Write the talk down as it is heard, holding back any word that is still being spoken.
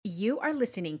You are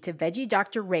listening to Veggie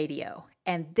Doctor Radio,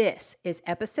 and this is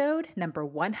episode number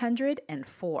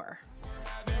 104.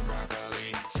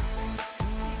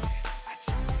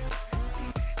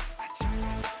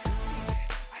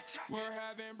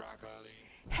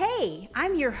 Hey,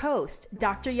 I'm your host,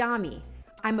 Dr. Yami.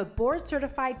 I'm a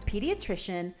board-certified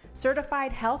pediatrician,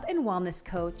 certified health and wellness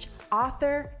coach,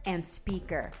 author, and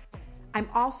speaker. I'm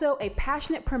also a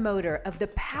passionate promoter of the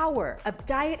power of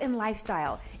diet and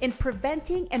lifestyle in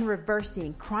preventing and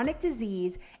reversing chronic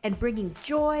disease and bringing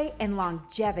joy and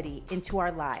longevity into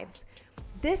our lives.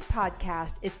 This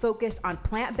podcast is focused on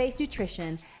plant-based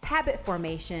nutrition, habit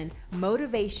formation,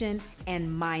 motivation, and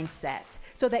mindset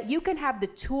so that you can have the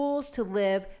tools to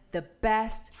live the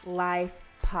best life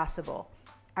possible.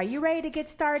 Are you ready to get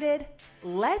started?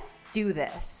 Let's do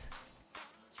this.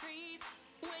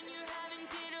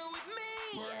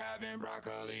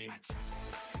 Broccoli.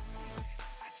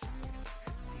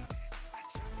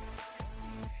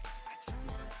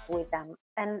 With them,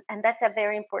 and that's a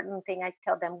very important thing. I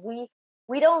tell them we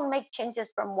don't make changes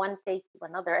from one day to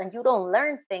another, and you don't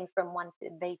learn things from one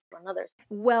day to another.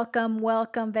 Welcome,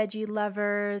 veggie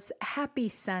lovers. Happy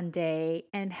Sunday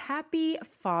and happy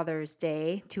Father's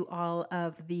Day to all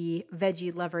of the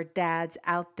veggie lover dads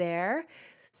out there.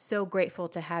 So grateful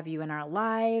to have you in our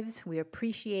lives. We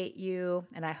appreciate you,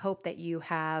 and I hope that you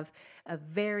have a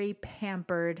very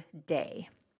pampered day.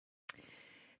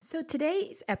 So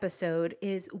today's episode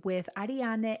is with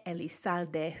Ariane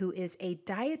Elizalde, who is a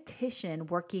dietitian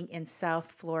working in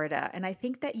South Florida. And I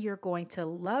think that you're going to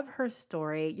love her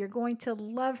story. You're going to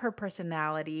love her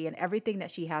personality and everything that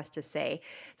she has to say.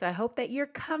 So I hope that you're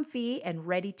comfy and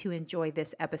ready to enjoy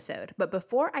this episode. But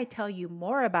before I tell you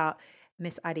more about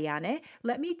Miss Ariane,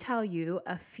 let me tell you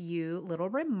a few little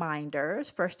reminders.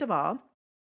 First of all,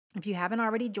 if you haven't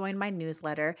already joined my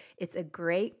newsletter, it's a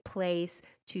great place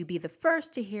to be the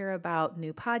first to hear about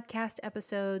new podcast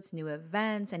episodes, new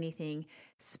events, anything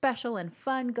special and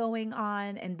fun going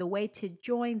on. And the way to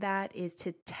join that is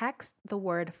to text the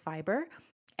word fiber,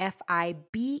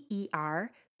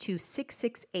 F-I-B-E-R, to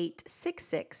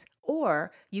 66866,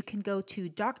 or you can go to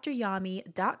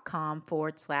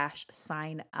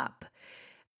dryami.com/sign up.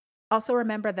 Also,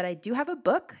 remember that I do have a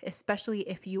book, especially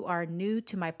if you are new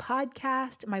to my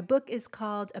podcast. My book is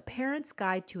called A Parent's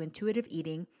Guide to Intuitive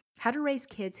Eating: How to Raise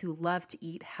Kids Who Love to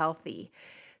Eat Healthy.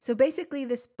 So basically,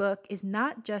 this book is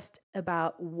not just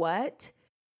about what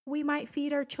we might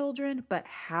feed our children, but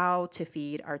how to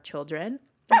feed our children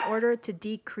in order to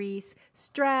decrease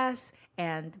stress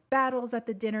and battles at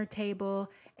the dinner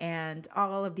table and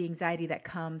all of the anxiety that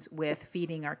comes with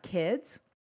feeding our kids.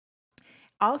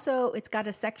 Also, it's got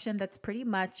a section that's pretty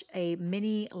much a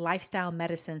mini lifestyle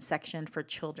medicine section for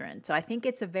children. So I think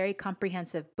it's a very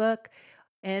comprehensive book,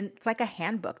 and it's like a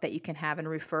handbook that you can have and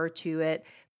refer to it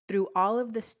through all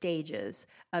of the stages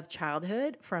of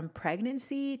childhood, from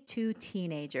pregnancy to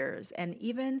teenagers, and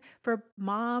even for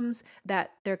moms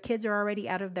that their kids are already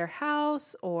out of their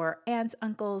house, or aunts,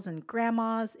 uncles, and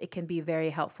grandmas. It can be very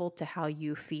helpful to how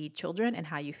you feed children and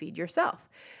how you feed yourself.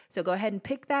 So go ahead and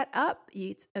pick that up.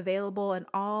 It's available in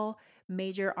all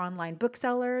major online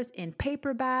booksellers, in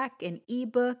paperback, in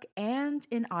ebook, and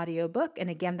in audiobook. And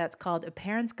again, that's called A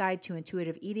Parent's Guide to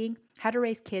Intuitive Eating: How to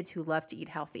Raise Kids Who Love to Eat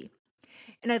Healthy.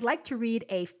 And I'd like to read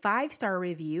a 5-star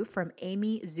review from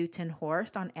Amy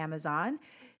Zutenhorst on Amazon.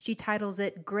 She titles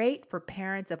it "Great for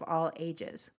Parents of All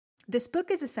Ages." This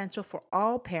book is essential for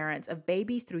all parents of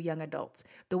babies through young adults.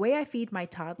 The way I feed my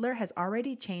toddler has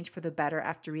already changed for the better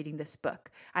after reading this book.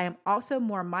 I am also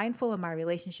more mindful of my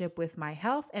relationship with my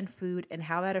health and food and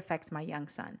how that affects my young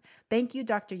son. Thank you,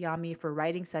 Dr. Yami, for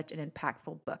writing such an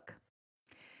impactful book.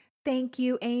 Thank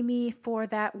you, Amy, for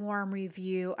that warm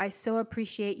review. I so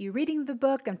appreciate you reading the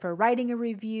book and for writing a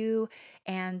review,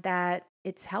 and that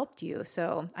it's helped you.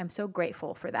 So I'm so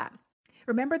grateful for that.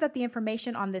 Remember that the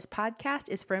information on this podcast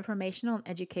is for informational and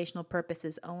educational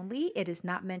purposes only. It is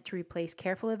not meant to replace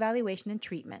careful evaluation and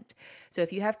treatment. So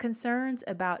if you have concerns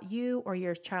about you or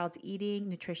your child's eating,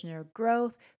 nutrition, or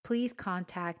growth, please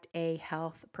contact a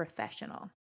health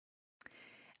professional.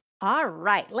 All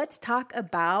right, let's talk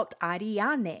about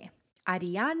Ariane.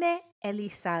 Ariane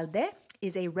Elizalde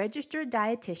is a registered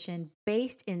dietitian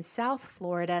based in South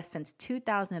Florida since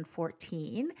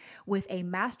 2014, with a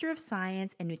Master of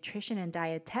Science in Nutrition and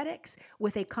Dietetics,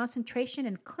 with a concentration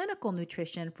in clinical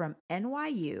nutrition from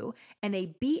NYU, and a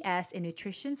BS in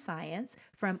Nutrition Science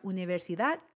from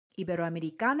Universidad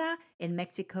Iberoamericana in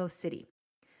Mexico City.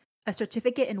 a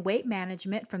certificate in weight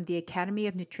management from the Academy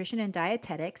of Nutrition and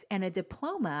Dietetics, and a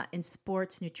diploma in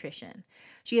sports nutrition.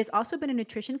 She has also been a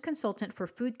nutrition consultant for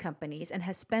food companies and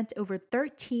has spent over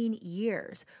 13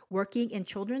 years working in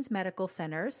children's medical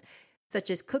centers, such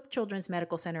as Cook Children's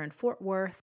Medical Center in Fort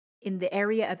Worth, in the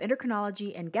area of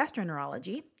endocrinology and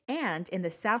gastroenterology, and in the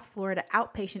South Florida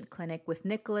outpatient clinic with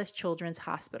Nicholas Children's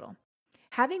Hospital.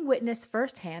 Having witnessed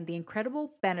firsthand the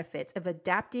incredible benefits of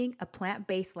adapting a plant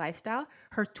based lifestyle,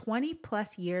 her 20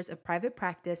 plus years of private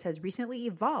practice has recently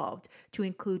evolved to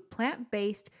include plant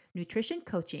based nutrition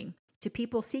coaching to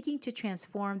people seeking to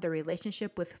transform their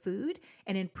relationship with food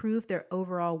and improve their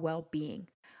overall well being.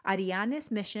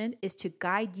 Ariane's mission is to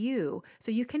guide you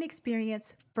so you can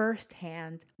experience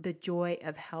firsthand the joy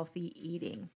of healthy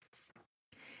eating.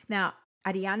 Now,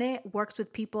 Ariane works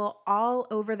with people all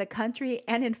over the country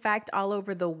and, in fact, all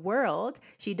over the world.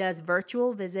 She does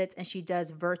virtual visits and she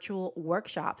does virtual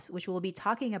workshops, which we'll be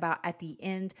talking about at the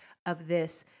end of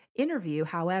this interview.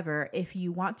 However, if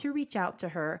you want to reach out to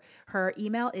her, her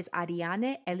email is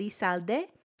Ariane Elizalde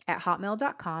at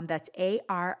hotmail.com. That's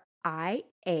ARIANE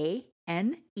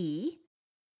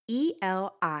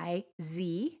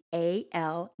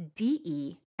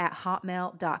at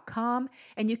hotmail.com.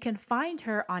 And you can find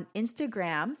her on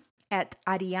Instagram at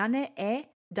ariane.rd.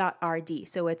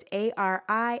 So it's ARIANE.rd.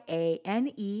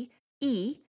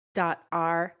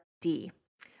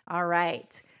 All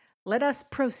right. Let us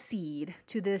proceed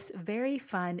to this very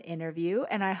fun interview.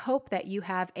 And I hope that you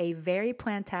have a very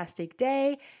plantastic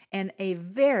day and a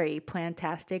very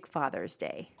plantastic Father's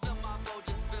Day.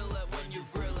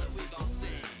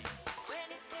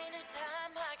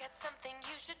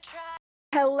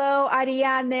 Hello,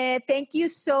 Ariane. Thank you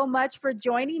so much for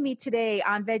joining me today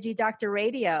on Veggie Doctor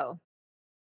Radio.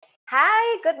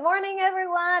 Hi, good morning,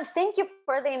 everyone. Thank you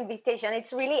for the invitation.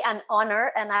 It's really an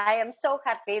honor, and I am so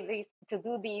happy to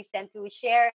do this and to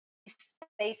share this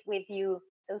space with you.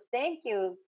 So thank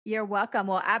you. You're welcome.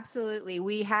 Well, absolutely.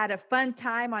 We had a fun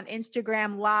time on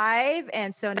Instagram Live,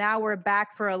 and so now we're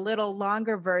back for a little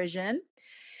longer version.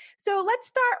 So let's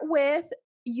start with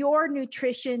your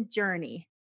nutrition journey.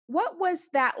 What was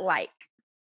that like?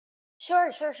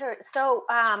 Sure. So,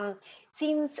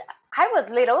 since I was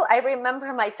little, I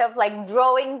remember myself like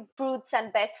growing fruits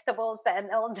and vegetables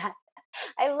and all that.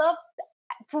 I love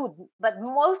food, but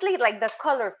mostly like the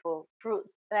colorful food.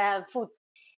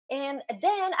 And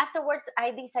then afterwards,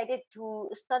 I decided to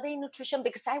study nutrition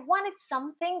because I wanted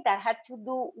something that had to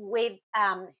do with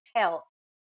health.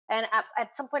 And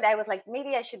at some point, I was like,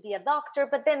 maybe I should be a doctor.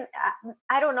 But then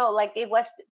I don't know, like it's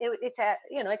a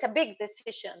it's a big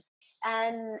decision,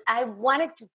 and I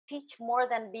wanted to teach more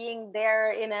than being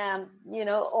there in a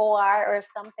OR or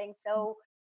something. So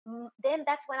then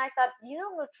that's when I thought,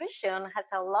 nutrition has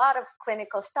a lot of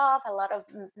clinical stuff, a lot of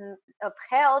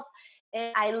health,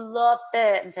 and I love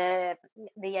the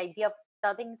idea of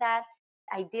studying that.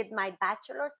 I did my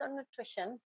bachelor's on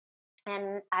nutrition,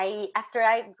 and I after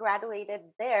I graduated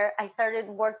there, I started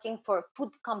working for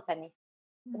food companies,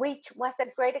 which was a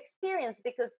great experience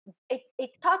because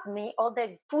it taught me all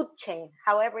the food chain,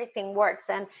 how everything works,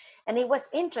 and it was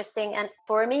interesting. And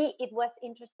for me, it was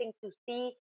interesting to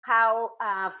see how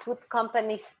food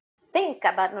companies think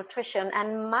about nutrition.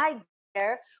 And my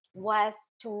there was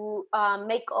to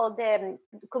make all the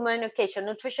communication,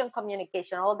 nutrition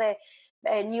communication, all the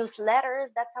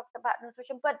newsletters that talked about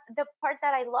nutrition. But the part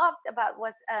that I loved about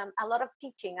was a lot of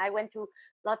teaching. I went to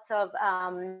lots of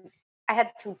I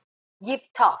had to give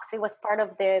talks. It was part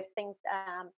of the things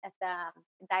as a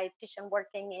dietitian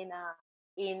working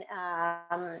in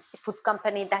food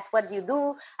company. That's what you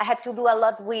do. I had to do a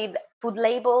lot with food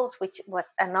labels, which was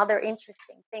another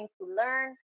interesting thing to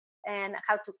learn, and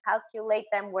how to calculate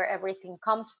them, where everything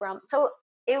comes from. So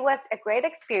it was a great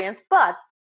experience, but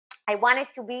I wanted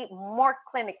to be more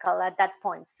clinical at that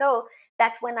point. So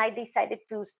that's when I decided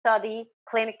to study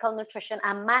clinical nutrition,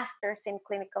 a master's in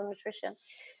clinical nutrition.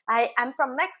 I'm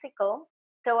from Mexico,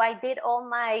 so I did all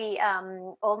my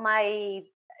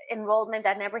enrollment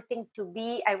and everything to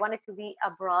be. I wanted to be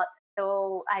abroad,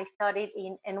 so I studied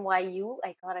in NYU.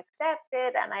 I got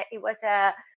accepted, and it was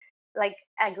a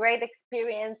great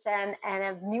experience and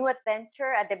a new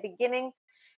adventure at the beginning,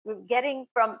 getting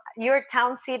from your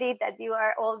town city that you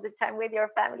are all the time with your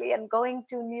family and going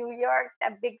to New York,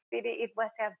 a big city. It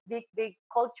was a big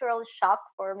cultural shock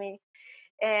for me.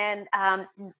 And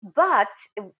but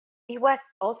it was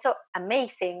also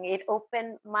amazing. It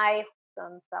opened my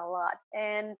horizons a lot,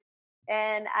 and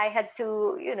I had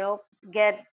to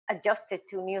get adjusted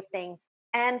to new things.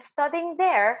 And studying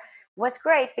there was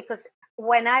great because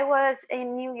when I was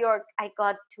in New York, I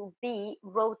got to be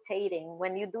rotating.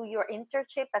 When you do your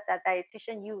internship as a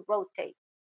dietitian, you rotate.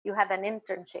 You have an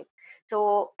internship.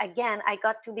 So again, I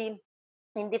got to be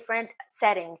in different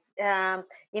settings.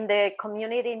 In the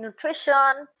community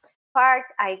nutrition part,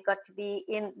 I got to be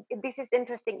in. This is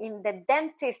interesting, in the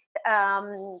dentist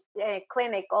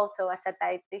clinic also as a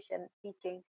dietitian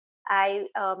teaching. I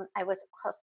was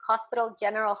hospital,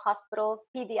 general hospital,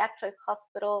 pediatric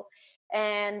hospital,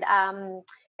 and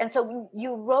so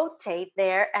you rotate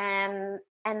there, and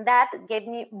that gave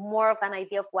me more of an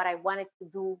idea of what I wanted to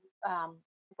do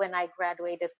when I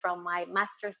graduated from my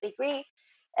master's degree,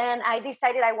 and I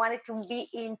decided I wanted to be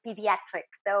in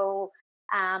pediatrics. So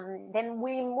then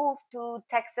we moved to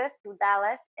Texas, to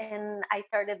Dallas, and I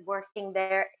started working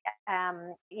there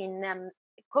in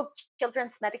Cook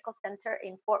Children's Medical Center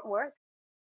in Fort Worth,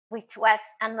 which was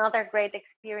another great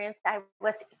experience. I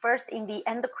was first in the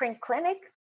endocrine clinic,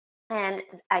 and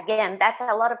again, that's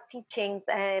a lot of teaching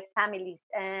families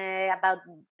about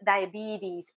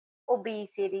diabetes,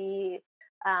 obesity,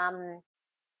 um,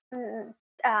 mm,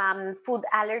 food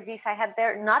allergies I had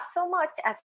there, not so much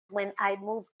as when I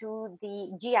moved to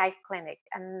the GI clinic.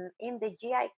 And in the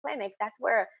GI clinic, that's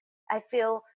where I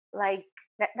feel like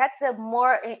that's a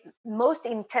most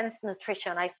intense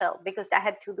nutrition I felt, because I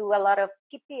had to do a lot of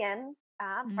TPN,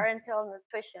 Mm. parental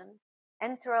nutrition,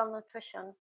 enteral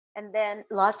nutrition, and then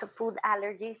lots of food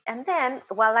allergies. And then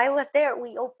while I was there,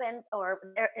 we opened, or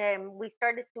we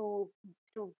started to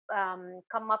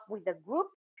come up with a group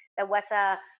that was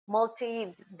a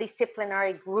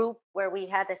multidisciplinary group where we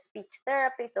had a speech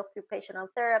therapist, occupational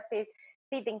therapist,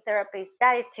 feeding therapist,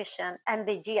 dietitian, and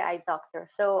the GI doctor.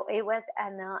 So it was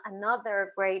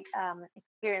another great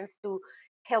experience to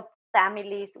help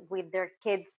families with their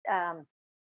kids,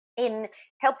 in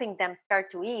helping them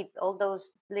start to eat, all those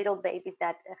little babies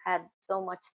that had so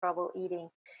much trouble eating,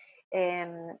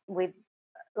 with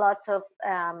lots of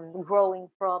growing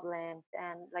problems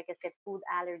and, like I said, food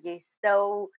allergies.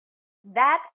 So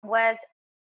that was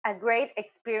a great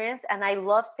experience, and I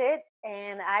loved it,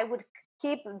 and I would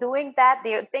keep doing that.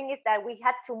 The thing is that we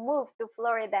had to move to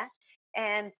Florida,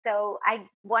 and so I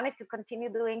wanted to continue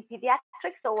doing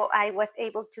pediatrics, so I was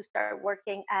able to start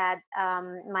working at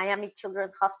Miami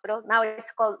Children's Hospital. Now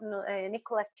it's called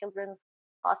Nicholas Children's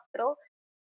Hospital,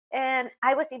 and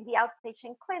I was in the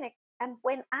outpatient clinic. And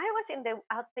when I was in the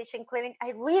outpatient clinic,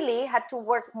 I really had to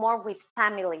work more with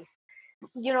families.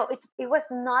 It was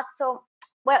not so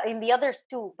well in the others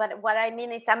too, but what I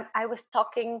mean is I was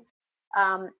talking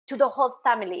to the whole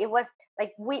family. It was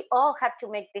like we all had to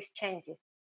make these changes.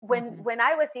 when Mhm. when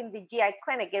I was in the GI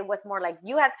clinic, it was more like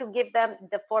you had to give them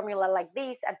the formula like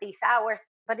this at these hours,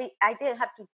 but I didn't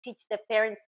have to teach the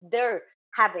parents their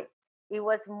habits. It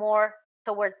was more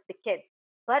towards the kids.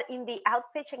 But in the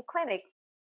outpatient clinic,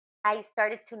 I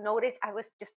started to notice I was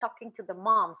just talking to the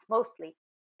moms mostly,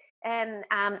 and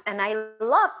I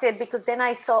loved it, because then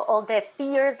I saw all the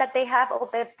fears that they have, all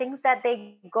the things that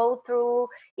they go through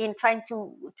in trying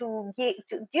to get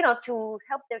to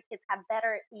help their kids have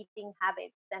better eating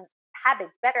habits, and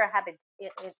better habits,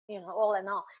 all in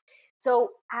all.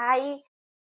 So I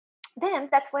then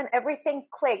that's when everything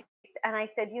clicked, and I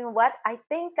said, you know what, I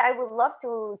think I would love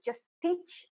to just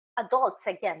teach adults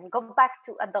again, go back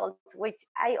to adults, which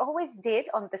I always did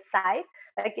on the side.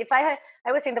 Like if I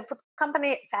was in the food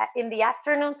company in the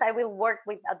afternoons, I will work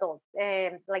with adults,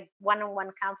 like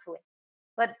one-on-one counseling.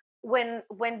 But when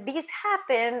this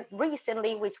happened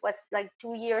recently, which was like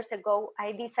 2 years ago,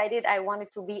 I decided I wanted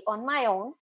to be on my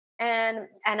own, and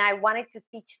I wanted to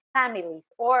teach families,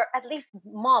 or at least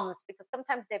moms, because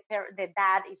sometimes the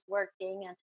dad is working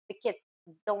and the kids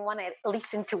don't want to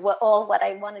listen to all what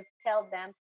I wanted to tell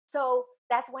them. So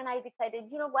that's when I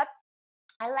decided, you know what,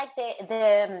 I like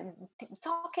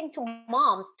talking to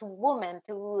moms, to women,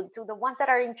 to the ones that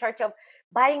are in charge of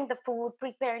buying the food,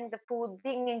 preparing the food,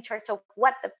 being in charge of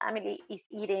what the family is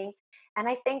eating. And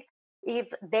I think if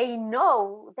they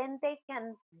know, then they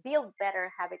can build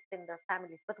better habits in their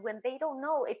families. But when they don't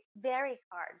know, it's very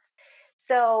hard.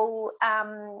 So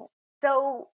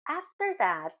so after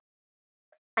that,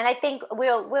 and I think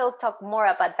we'll talk more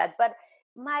about that. But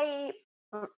my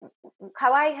mm,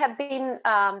 how I have been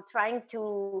trying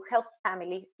to help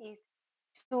families is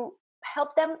to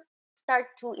help them start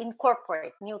to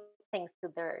incorporate new things to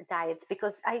their diets,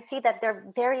 because I see that they're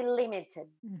very limited,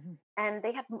 Mhm. and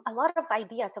they have a lot of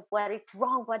ideas of what is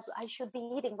wrong, what I should be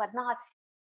eating, what not.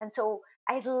 And so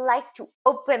I'd like to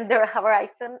open their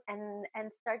horizon,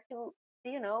 and start to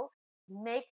you know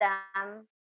make them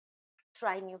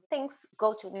try new things,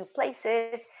 go to new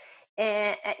places.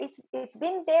 And it's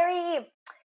been very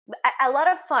a lot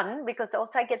of fun because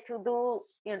also I get to do,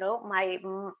 my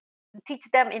teach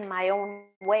them in my own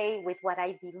way with what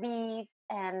I believe,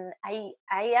 and I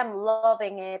am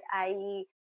loving it. I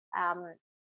um,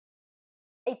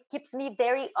 It keeps me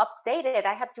very updated.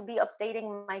 I have to be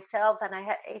updating myself, and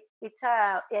it's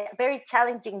a very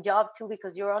challenging job too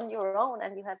because you're on your own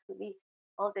and you have to be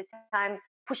all the time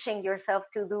pushing yourself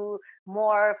to do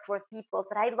more for people.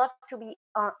 But I love to be,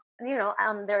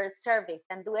 on their service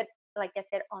and do it, like I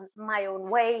said, on my own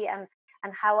way, and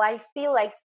how I feel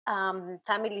like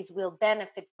families will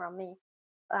benefit from me,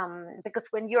 because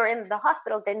when you're in the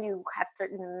hospital, then you have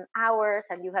certain hours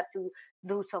and you have to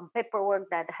do some paperwork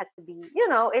that has to be,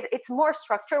 it's more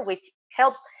structure, which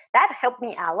helped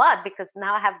me a lot because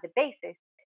now I have the basis.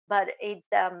 But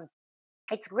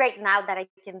it's great now that I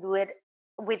can do it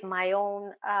with my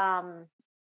own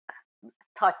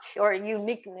touch or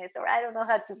uniqueness, or I don't know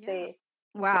how to Yeah. say it.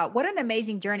 Wow, what an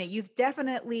amazing journey. You've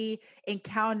definitely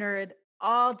encountered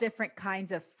all different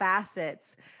kinds of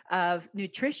facets of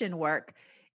nutrition work.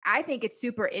 I think it's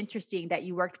super interesting that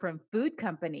you worked from food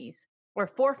companies or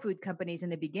for food companies in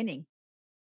the beginning.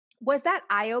 Was that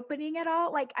eye-opening at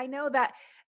all? Like, I know that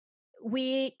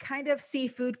we kind of see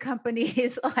food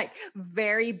companies like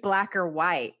very black or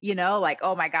white, like,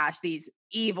 oh my gosh, these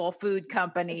evil food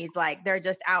companies, like they're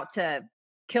just out to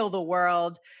kill the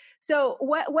world. So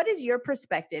what is your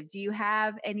perspective? Do you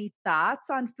have any thoughts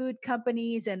on food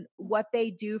companies and what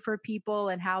they do for people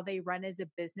and how they run as a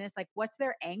business? Like what's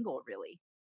their angle really?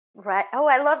 Right. Oh,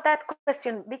 I love that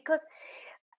question because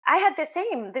I had the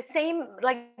same,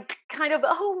 like kind of,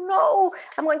 oh no,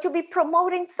 I'm going to be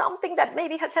promoting something that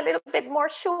maybe has a little bit more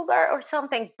sugar or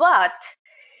something. But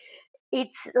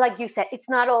it's like you said, it's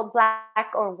not all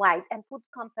black or white. And food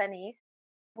companies,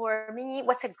 for me,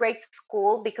 was a great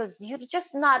school because you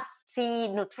just not see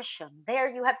nutrition. There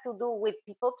you have to do with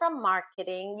people from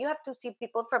marketing, you have to see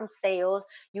people from sales,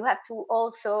 you have to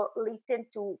also listen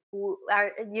to who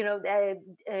are,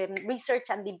 research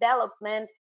and development,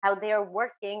 how they are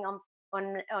working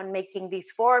on making these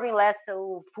formulas.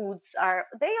 So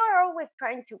they are always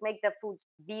trying to make the foods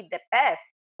be the best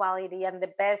quality and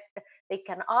the best they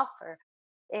can offer.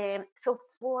 So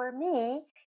for me,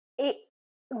 it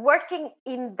working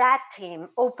in that team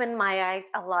opened my eyes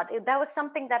a lot. That was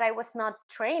something that I was not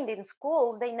trained in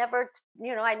school. They never,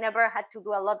 I never had to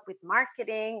do a lot with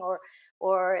marketing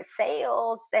or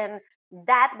sales, and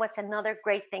that was another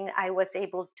great thing I was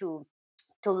able to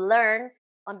learn.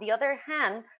 On the other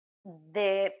hand,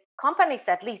 the companies,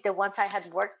 at least the ones I had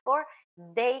worked for,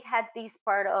 they had this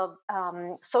part of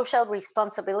social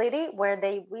responsibility where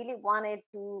they really wanted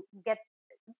to get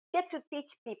to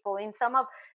teach people in some of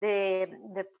the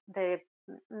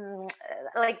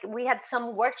like we had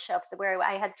some workshops where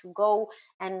I had to go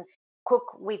and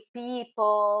cook with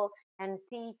people and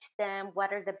teach them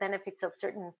what are the benefits of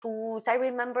certain foods. I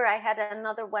remember I had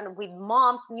another one with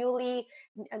moms,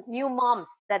 new moms,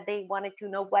 that they wanted to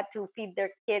know what to feed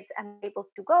their kids and able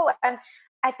to go. And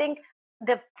I think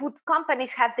the food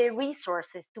companies have the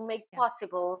resources to make Yeah.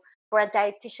 possible for a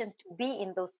dietitian to be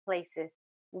in those places,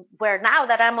 where now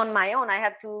that I'm on my own, I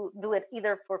have to do it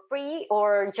either for free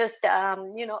or just,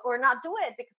 or not do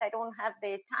it because I don't have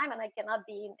the time and I cannot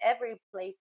be in every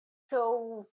place.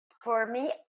 So for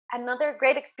me, another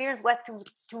great experience was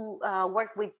to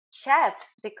work with chefs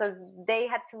because they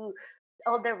had to,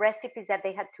 all the recipes that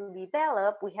they had to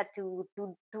develop, we had to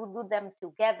do them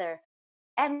together.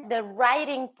 And the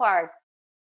writing part,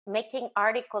 making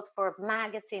articles for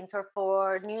magazines or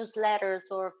for newsletters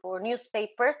or for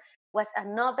newspapers, was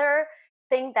another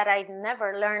thing that I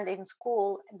never learned in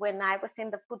school. When I was in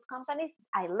the food companies,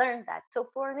 I learned that. So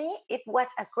for me, it was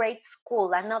a great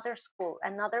school,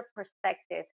 another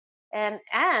perspective. And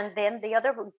then the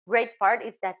other great part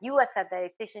is that you as a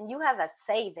dietitian, you have a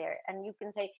say there, and you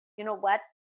can say, you know what,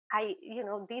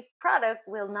 this product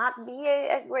will not be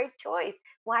a great choice.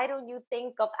 Why don't you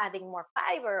think of adding more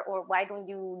fiber, or why don't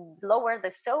you lower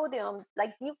the sodium?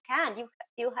 Like you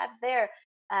have there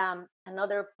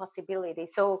another possibility.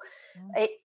 So Yeah.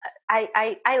 it,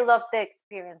 I love the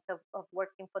experience of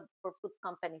working for food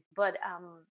companies, but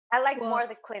I like Well, more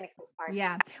the clinical part.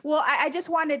 yeah. Well, I just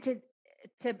wanted to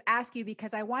ask you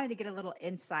because I wanted to get a little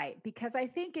insight because I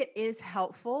think it is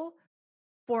helpful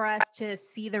for us to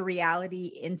see the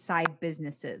reality inside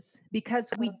businesses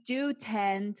because we do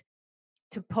tend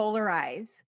to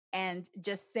polarize and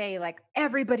just say like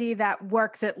everybody that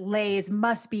works at Lay's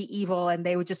must be evil and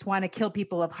they would just want to kill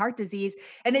people of heart disease,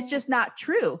 and it's Mm, just not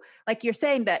true. Like you're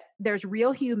saying that there's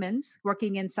real humans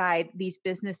working inside these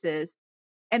businesses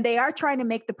and they are trying to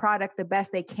make the product the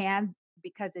best they can.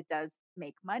 because it does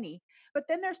make money. But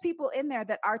then there's people in there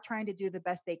that are trying to do the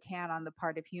best they can on the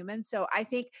part of humans. So I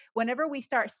think whenever we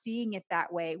start seeing it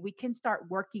that way, we can start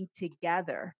working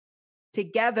together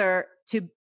to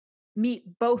meet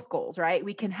both goals, right?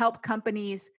 We can help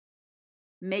companies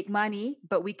make money,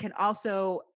 but we can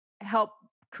also help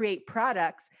create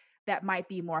products that might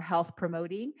be more health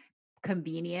promoting,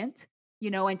 convenient,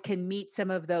 and can meet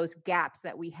some of those gaps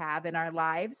that we have in our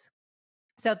lives.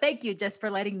 So thank you just for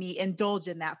letting me indulge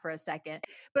in that for a second.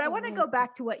 But I want to Mhm. go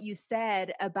back to what you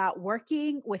said about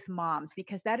working with moms,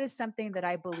 because that is something that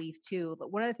I believe too.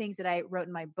 One of the things that I wrote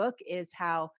in my book is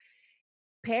how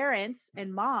parents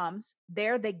and moms,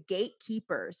 they're the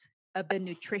gatekeepers of the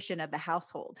nutrition of the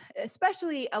household.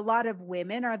 Especially a lot of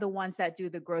women are the ones that do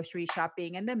the grocery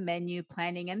shopping and the menu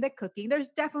planning and the cooking. There's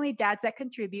definitely dads that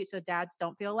contribute, so dads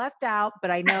don't feel left out,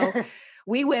 but I know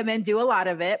we women do a lot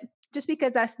of it just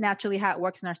because that's naturally how it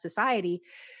works in our society.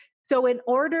 So in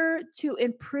order to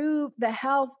improve the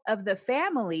health of the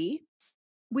family,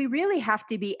 we really have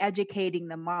to be educating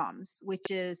the moms, which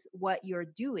is what you're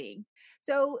doing.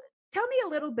 So tell me a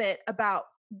little bit about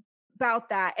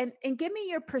that, and give me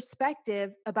your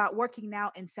perspective about working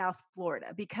now in South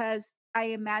Florida, because I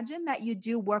imagine that you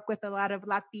do work with a lot of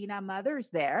Latina mothers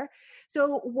there.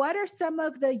 So what are some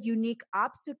of the unique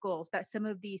obstacles that some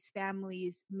of these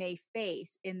families may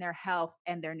face in their health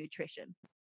and their nutrition?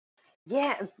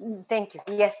 Yeah, thank you.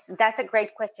 Yes, that's a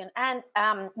great question. And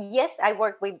yes, I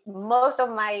work with most of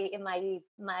my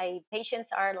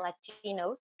patients are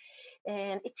Latinos,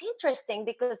 and it's interesting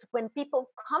because when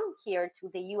people come here to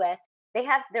the U.S., they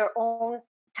have their own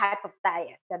type of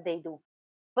diet that they do,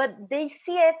 but they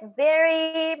see it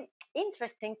very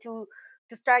interesting to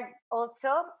start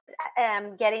also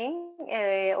getting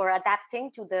or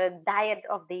adapting to the diet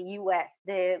of the US,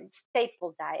 the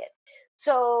staple diet.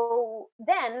 So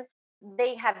then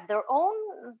they have their own,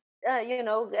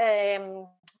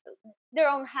 their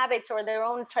own habits or their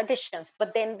own traditions,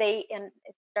 but then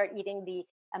start eating the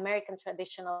American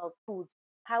traditional foods.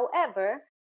 However,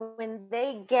 when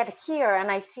they get here and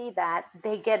I see that,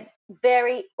 they get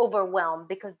very overwhelmed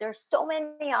because there's so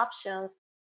many options,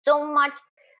 so much.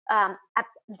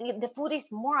 The food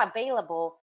is more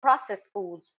available. Processed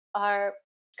foods are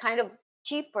kind of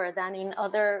cheaper than in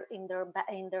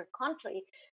their country.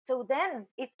 So then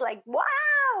it's like,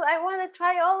 wow, I want to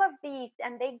try all of these,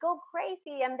 and they go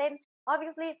crazy. And then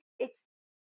obviously it's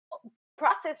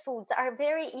processed foods are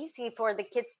very easy for the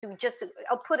kids to just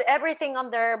put everything on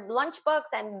their lunchbox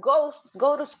and go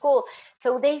to school.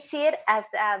 So they see it as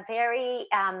a very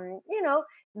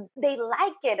they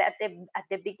like it at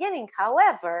the beginning.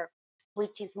 However,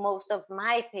 which is most of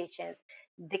my patients,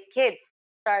 the kids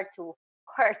start to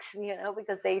hurt,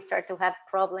 because they start to have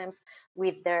problems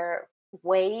with their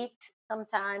weight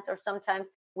sometimes, or sometimes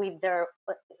with their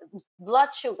blood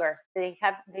sugar. They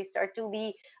start to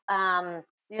be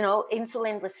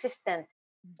insulin resistant,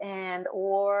 and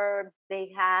or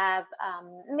they have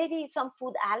maybe some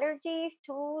food allergies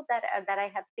too that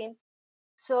I have seen.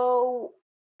 So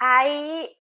I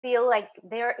feel like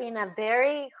they're in a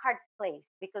very hard place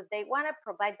because they want to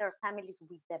provide their families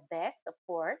with the best, of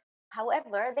course.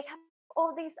 However, they have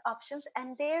all these options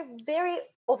and they're very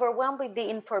overwhelmed with the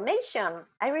information.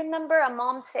 I remember a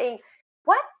mom saying,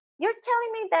 "What? You're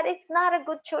telling me that it's not a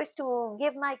good choice to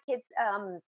give my kids,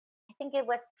 I think it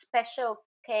was special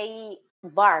K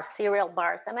bars, cereal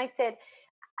bars." And I said,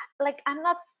 like, I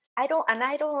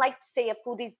don't like to say a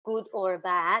food is good or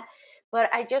bad, but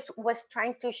I just was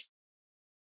trying to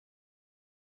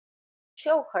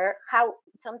show her how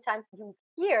sometimes you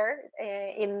hear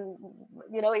in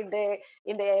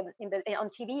on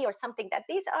TV or something that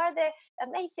these are the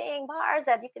amazing bars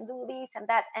that you can do this and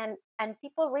that, and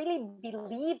people really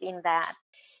believe in that.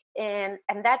 And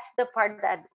that's the part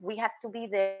that we have to be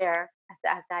there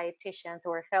as dietitians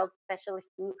or health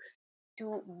specialists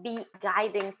to be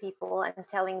guiding people and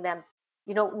telling them,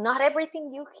 not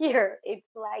everything you hear it's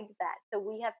like that. So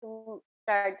we have to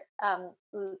start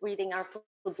reading our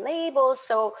food labels.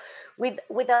 So with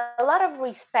a lot of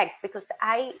respect, because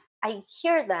I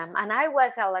hear them, and I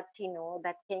was a Latino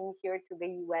that came here to the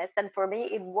US, and for me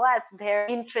it was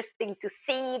very interesting to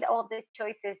see all the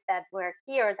choices that were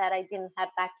here that I didn't have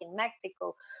back in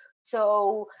Mexico.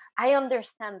 So I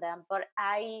understand them, but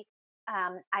I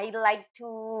like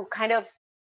to kind of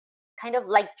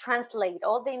like translate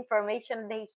all the information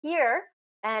they hear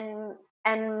and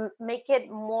make it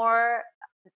more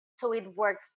so it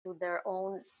works to their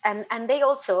own. And they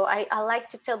also, I like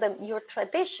to tell them, your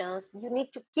traditions, you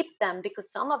need to keep them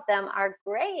because some of them are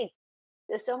great.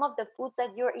 Some of the foods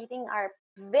that you're eating are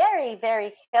very,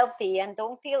 very healthy and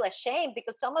don't feel ashamed,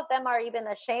 because some of them are even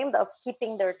ashamed of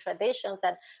keeping their traditions.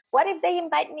 And what if they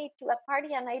invite me to a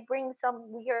party and I bring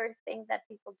some weird thing that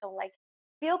people don't like?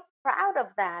 Feel proud of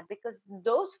that, because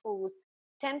those foods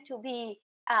tend to be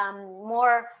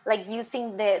more like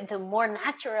using the more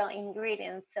natural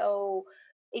ingredients. So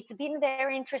it's been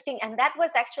very interesting. And that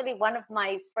was actually one of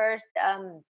my first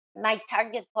my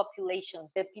target population,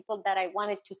 the people that I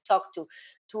wanted to talk to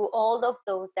all of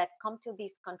those that come to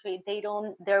this country.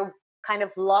 They're kind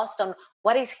of lost on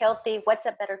what is healthy, what's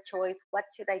a better choice, what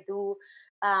should I do,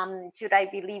 should I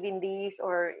believe in this,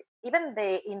 or even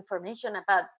the information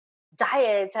about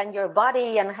diets and your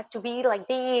body and has to be like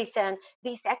this and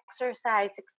this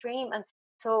exercise extreme. And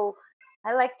so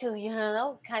I like to,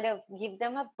 kind of give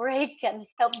them a break and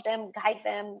help them, guide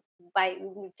them by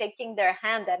taking their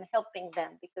hand and helping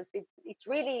them, because it's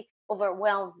really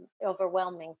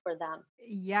overwhelming for them.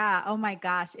 Yeah. Oh my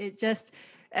gosh. It just,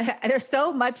 there's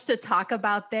so much to talk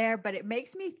about there, but it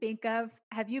makes me think of,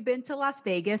 have you been to Las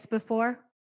Vegas before?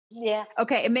 Yeah.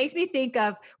 Okay, it makes me think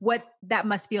of what that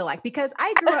must feel like because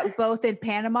I grew up both in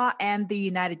Panama and the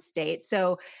United States.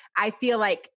 So I feel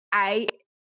like I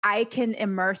can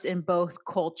immerse in both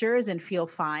cultures and feel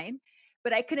fine.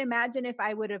 But I can imagine if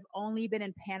I would have only been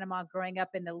in Panama growing up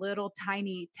in the little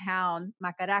tiny town,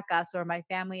 Macaracas, where my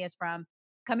family is from,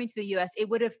 coming to the US, it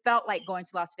would have felt like going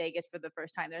to Las Vegas for the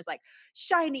first time. There's like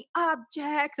shiny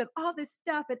objects and all this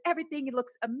stuff, and everything it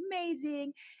looks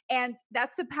amazing. And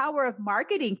that's the power of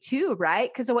marketing too,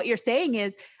 right? Because what you're saying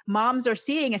is moms are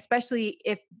seeing, especially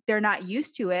if they're not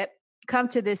used to it, come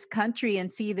to this country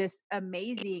and see this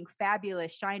amazing,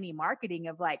 fabulous, shiny marketing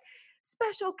of like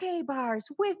special K bars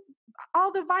with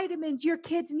all the vitamins your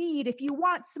kids need. If you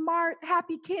want smart,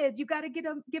 happy kids, you got to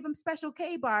give them special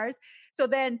K bars. So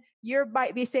then you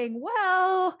might be saying,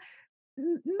 well,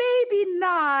 maybe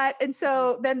not. And Mhm.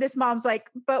 so then this mom's like,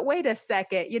 but wait a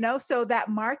second, so that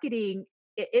marketing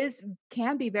is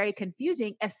can be very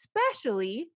confusing,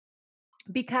 especially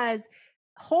because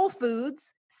Whole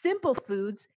Foods, Simple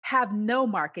Foods have no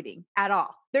marketing at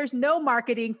all. There's no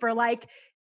marketing for like,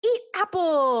 eat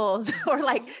apples or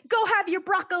like, Mhm. go have your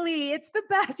broccoli. It's the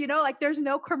best, like there's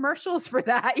no commercials for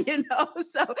that,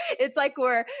 So it's like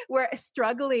we're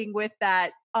struggling with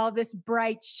that, all this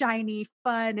bright, shiny,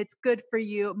 fun, it's good for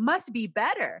you, must be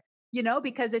better.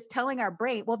 Because it's telling our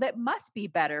brain, well, that must be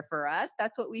better for us.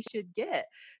 That's what we should get.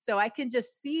 So I can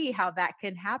just see how that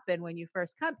can happen when you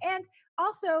first come. And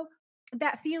also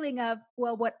that feeling of,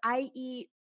 well, what I eat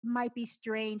might be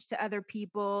strange to other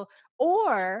people,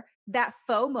 or that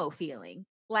FOMO feeling.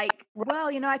 Like, well,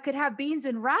 I could have beans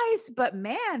and rice, but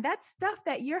man, that stuff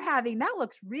that you're having, that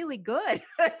looks really good,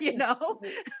 you know?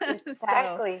 So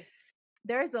Exactly.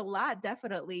 there's a lot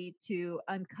definitely to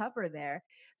uncover there.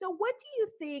 So what do you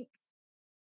think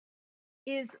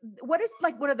what is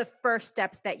like one of the first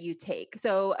steps that you take?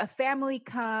 So a family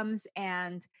comes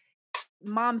and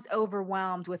mom's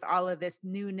overwhelmed with all of this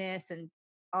newness and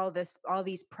all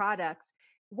these products.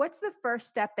 What's the first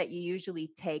step that you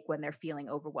usually take when they're feeling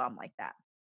overwhelmed like that?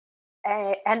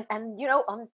 And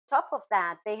on top of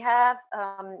that, they have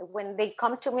when they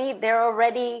come to me, they're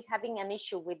already having an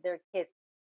issue with their kids.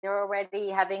 They're already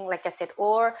having, like I said,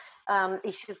 or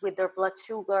issues with their blood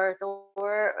sugars,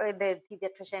 or the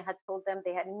pediatrician had told them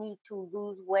they had need to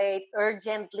lose weight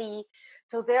urgently.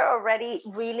 So they're already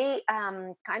really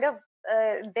kind of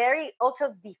very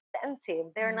also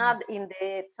defensive. They're Mm, not in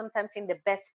the sometimes in the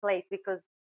best place, because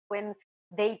when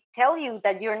they tell you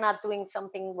that you're not doing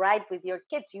something right with your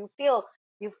kids, you feel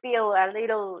a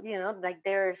little, like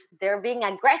they're being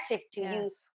aggressive to you.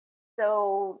 yes.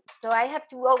 So I have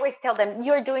to always tell them,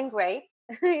 you're doing great.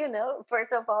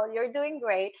 First of all, you're doing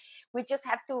great. We just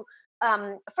have to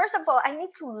first of all, I need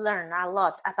to learn a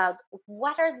lot about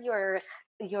what are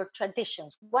your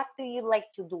traditions, what do you like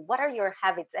to do, what are your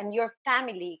habits, and your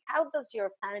family, how does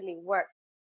your family work.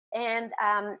 And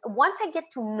once I get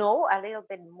to know a little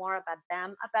bit more about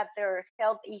them, about their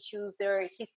health issues, their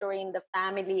history in the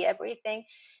family, everything,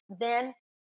 then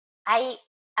I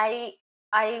I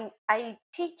I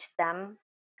teach them.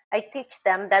 I teach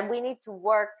them that we need to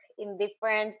work in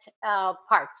different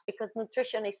parts, because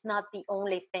nutrition is not the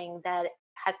only thing that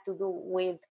has to do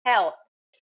with health.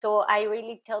 So I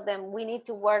really tell them we need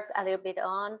to work a little bit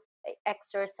on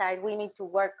exercise. We need to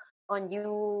work on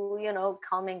you,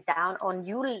 calming down, on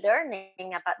you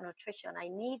learning about nutrition. I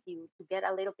need you to get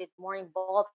a little bit more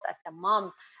involved as a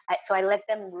mom. So I let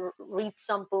them read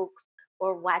some books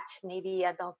or watch maybe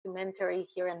a documentary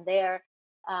here and there.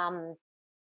 Um,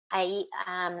 I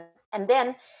and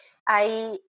then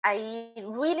I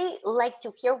really like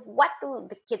to hear what do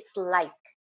the kids like,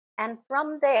 and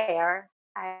from there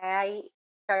I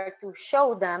start to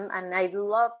show them, and I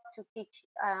love to teach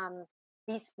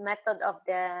this method of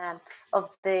the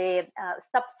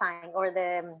stop sign, or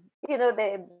the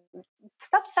the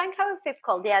stop sign. How is it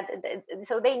called? Yeah,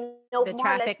 so they know The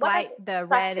more or less traffic what are light, the the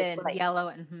red traffic and lights.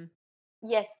 yellow, mhm.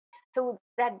 Yes, so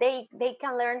that they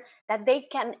can learn that they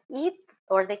can eat,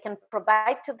 or they can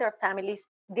provide to their families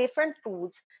different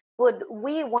foods, but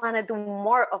we want to do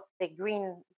more of the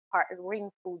green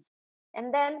foods.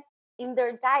 And then in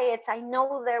their diets, I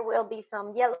know there will be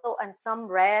some yellow and some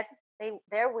red.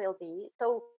 There will be.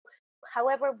 So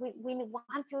however, we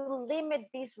want to limit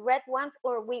these red ones,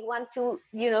 or we want to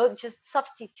just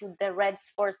substitute the reds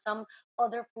for some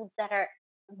other foods that are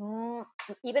mm,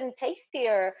 even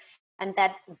tastier, and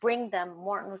that bring them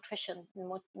more nutrition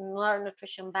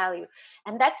value.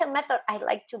 And that's a method I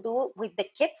like to do with the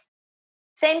kids.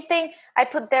 Same thing, I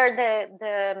put there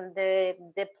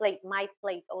the plate, my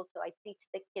plate. Also, I teach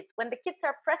the kids, when the kids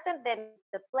are present, then it's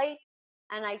the plate.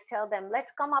 And I tell them,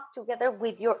 let's come up together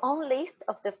with your own list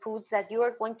of the foods that you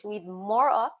are going to eat more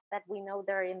of, that we know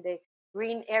they're in the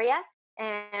green area.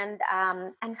 And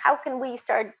how can we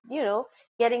start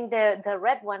getting the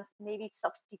red ones, maybe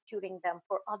substituting them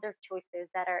for other choices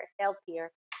that are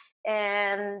healthier.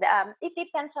 And it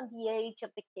depends on the age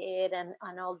of the kid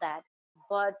and all that.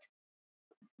 But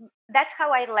that's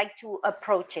how I like to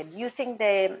approach it, using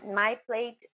the my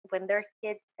plate when they're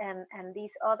kids, and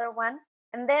this other one.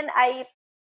 And then I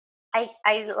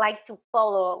like to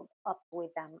follow up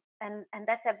with them, and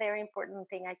that's a very important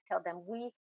thing. I tell them,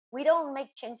 we don't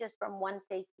make changes from one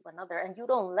day to another, and you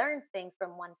don't learn things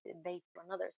from one day to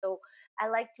another. So I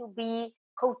like to be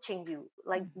coaching you,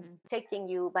 like Mhm. taking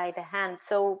you by the hand.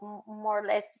 So more or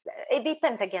less, it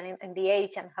depends again in the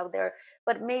age and how they're.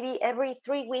 But maybe every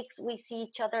 3 weeks we see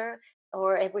each other,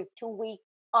 or every 2 weeks,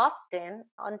 often,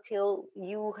 until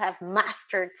you have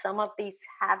mastered some of these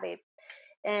habits.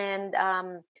 And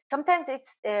sometimes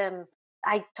it's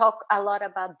I talk a lot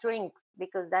about drinks,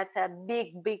 because that's a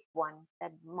big one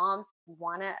that moms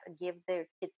want to give their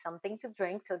kids something to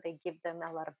drink, so they give them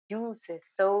a lot of juices,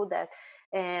 sodas,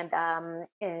 and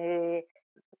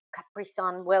Capri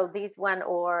Sun, well, this one,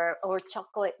 or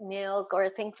chocolate milk, or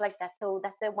things like that. So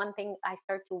that's the one thing I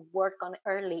start to work on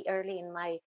early in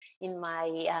my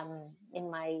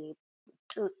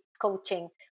coaching,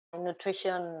 my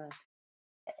nutrition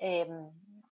um,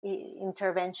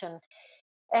 intervention.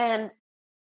 And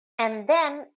and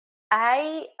then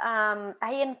I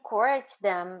encourage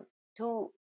them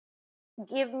to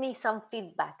give me some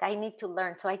feedback. I need to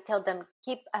learn. So I tell them,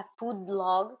 keep a food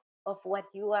log of what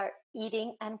you are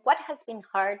eating, and what has been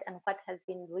hard and what has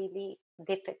been really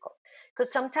difficult.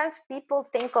 Because sometimes people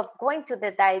think of going to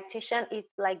the dietitian,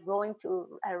 it's like going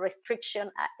to a restriction.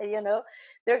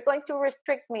 They're going to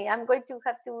restrict me. I'm going to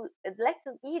have to, let's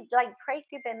eat like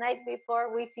crazy the night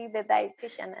before we see the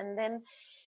dietitian.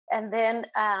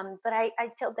 But I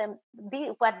tell them,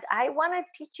 what I want to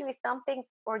teach you is something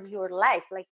for your life,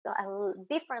 like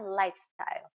different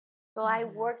lifestyle. So I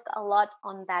Mhm. work a lot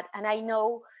on that, and I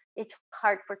know it's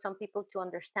hard for some people to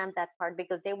understand that part,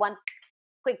 because they want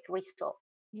quick results.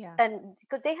 Yeah. And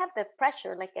because they have the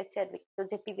pressure, like I said, because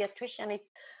the pediatrician is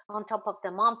on top of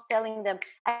the moms, telling them,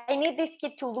 I need this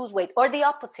kid to lose weight, or the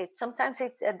opposite. Sometimes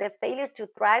it's the failure to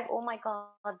thrive. Oh my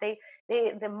god,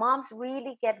 the moms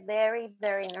really get very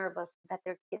nervous that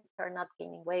their kids are not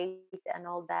gaining weight and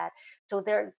all that. So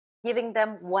they're giving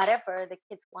them whatever the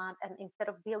kids want, and instead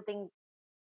of building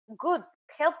good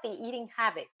healthy eating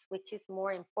habits, which is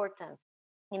more important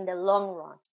in the long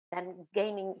run than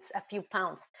gaining a few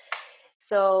pounds.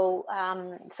 So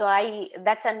I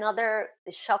that's another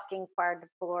shocking part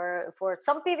for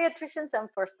some pediatricians and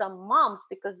for some moms,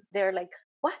 because they're like,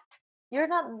 what, you're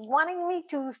not wanting me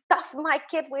to stuff my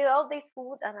kid with all this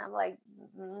food? And I'm like,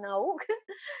 no.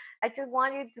 I just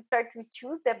want you to start to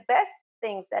choose the best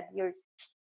things that your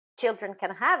children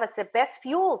can have. It's the best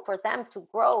fuel for them to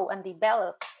grow and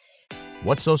develop.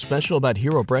 What's so special about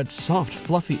Hero Bread's soft,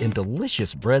 fluffy, and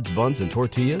delicious breads, buns, and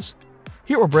tortillas?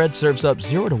 Hero Bread serves up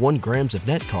 0 to 1 grams of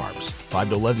net carbs, 5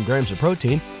 to 11 grams of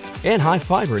protein, and high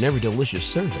fiber in every delicious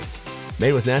serving.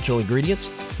 Made with natural ingredients,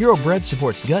 Hero Bread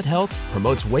supports gut health,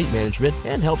 promotes weight management,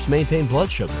 and helps maintain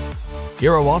blood sugar.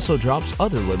 Hero also drops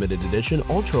other limited edition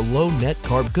ultra-low net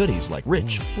carb goodies like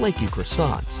rich, flaky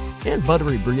croissants and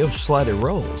buttery brioche slider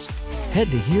rolls. Head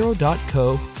to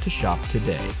hero.co to shop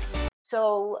today.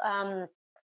 So um,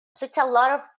 So it's a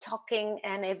lot of talking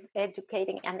and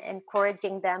educating and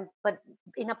encouraging them, but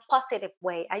in a positive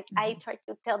way. I Mhm. try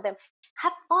to tell them,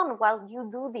 have fun while you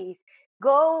do this.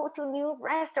 Go to new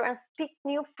restaurants, pick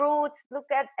new fruits, look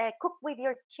at cook with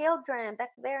your children.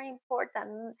 That's very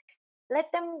important.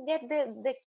 let them get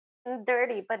the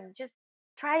dirty, but just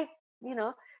try, you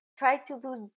know, try to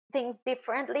do things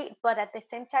differently, but at the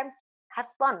same time have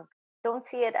fun. Don't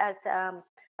see it as,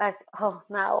 oh,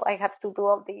 now I have to do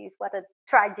all these, what a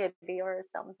tragedy or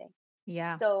something.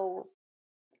 Yeah. So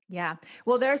Yeah.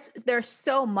 Well, there's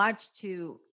so much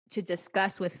to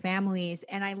discuss with families,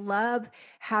 and I love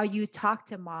how you talk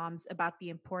to moms about the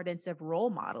importance of role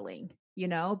modeling,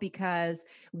 because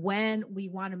when we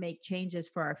want to make changes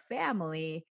for our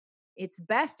family, it's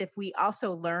best if we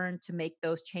also learn to make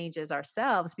those changes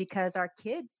ourselves because our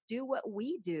kids do what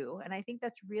we do. And I think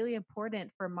that's really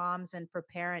important for moms and for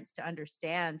parents to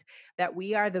understand that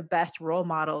we are the best role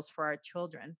models for our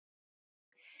children.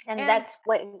 and And that's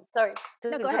what, sorry to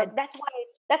no, go interrupt, ahead.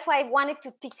 that's why I wanted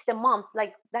to teach the moms.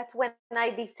 Like, that's when I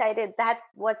decided that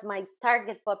was my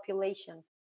target population.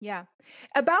 Yeah.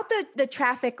 About the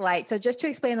traffic light. So just to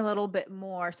explain a little bit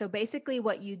more. So basically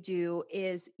what you do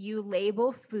is you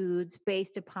label foods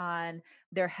based upon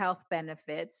their health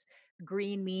benefits.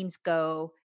 Green means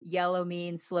go, yellow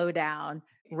means slow down,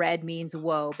 red means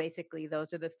whoa. Basically,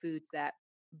 those are the foods that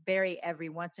vary every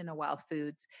once in a while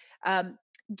foods. Um,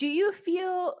 do you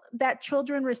feel that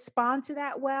children respond to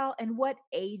that well? And what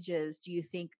ages do you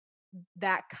think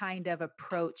that kind of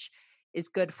approach is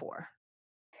good for?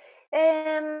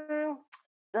 um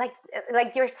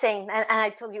like you're saying, and I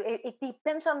told you, it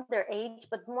depends on their age,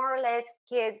 but more or less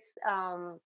kids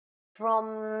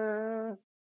from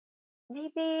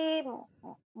maybe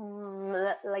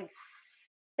like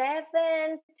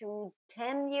 7 to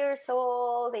 10 years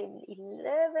old,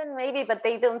 11 maybe, but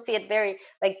they don't see it very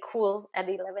like cool at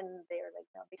 11. They're like,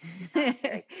 no, this is not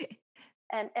very.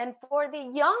 And for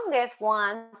the youngest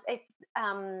ones,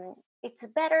 it's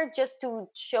better just to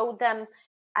show them.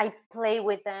 I play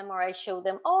with them, or I show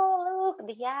them, oh, look,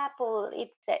 the apple,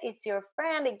 it's your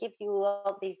friend, it gives you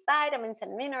all these vitamins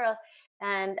and minerals.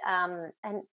 And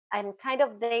kind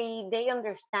of they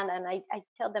understand. And I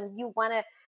tell them, you want to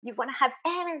have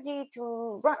energy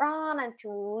to run and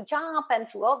to jump and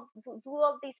to do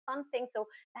all these fun things. So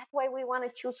that's why we want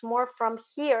to choose more from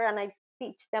here. And I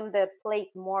teach them the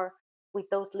plate more with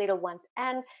those little ones.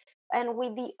 And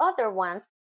with the other ones,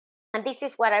 and this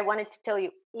is what I wanted to tell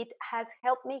you, it has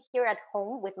helped me here at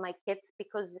home with my kids,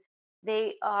 because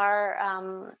they are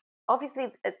obviously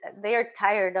they are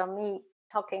tired of me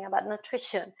talking about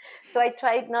nutrition. So I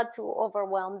tried not to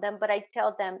overwhelm them, but I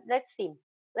tell them, let's see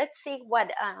what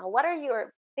are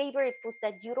your favorite foods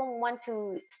that you don't want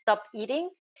to stop eating.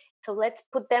 So let's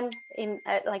put them in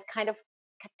like kind of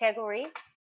category.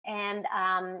 And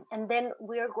then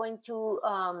we're going to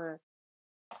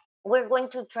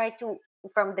try to,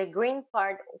 from the green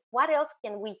part, what else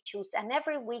can we choose. And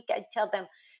every week I tell them,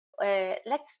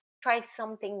 let's try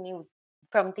something new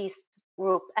from this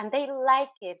group. And they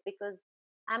like it, because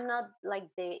I'm not like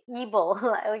the evil.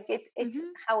 Like, it's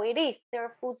Mhm. how it is. There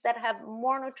are foods that have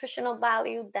more nutritional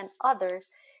value than others,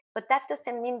 but that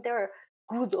doesn't mean they're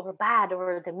good or bad,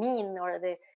 or the mean, or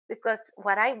the, because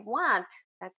what I want,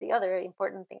 that's the other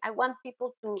important thing, I want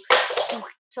people to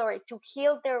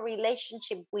heal their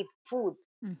relationship with food.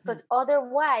 Mhm. Because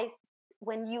otherwise,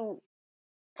 when you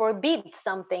forbid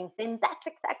something, then that's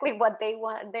exactly what they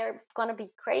want, they're going to be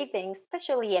craving,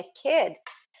 especially a kid.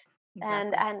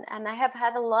 and Exactly. and and I have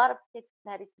had a lot of kids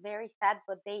that it's very sad,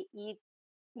 but they eat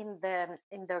in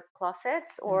their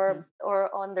closets, Mhm. or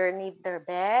underneath their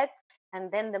bed. And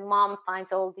then the mom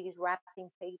finds all these wrapping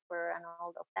paper and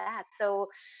all of that. So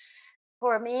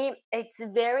for me, it's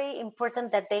very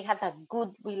important that they have a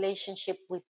good relationship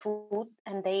with food,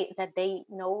 and they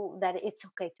know that it's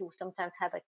okay to sometimes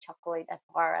have a chocolate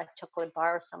bar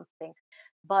or something.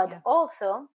 But Yeah.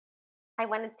 also, I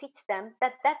want to teach them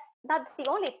that that's not the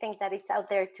only thing that is out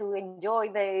there, to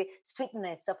enjoy the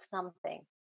sweetness of something.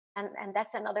 And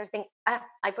that's another thing.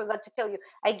 I forgot to tell you,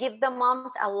 I give the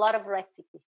moms a lot of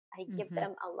recipes. I give Mhm.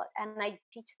 them a lot, and I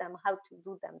teach them how to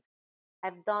do them.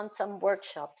 I've done some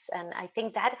workshops, and I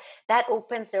think that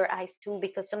opens their eyes too,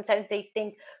 because sometimes they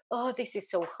think, "Oh, this is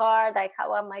so hard. Like,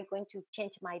 how am I going to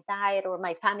change my diet or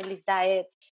my family's diet?"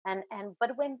 And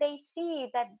but when they see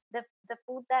that the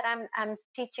food that I'm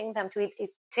teaching them to eat,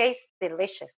 it tastes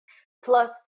delicious,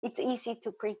 plus it's easy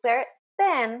to prepare,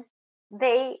 then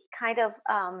they kind of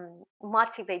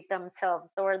motivate themselves,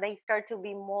 or they start to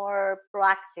be more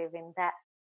proactive in that.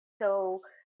 So.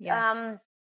 Yeah. Um,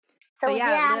 So so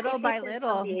yeah, yeah, little it by depends on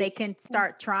little, the they age. can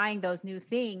start trying those new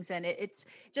things, and it's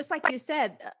just like you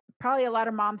said. Probably a lot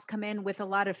of moms come in with a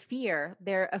lot of fear.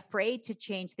 They're afraid to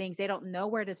change things. They don't know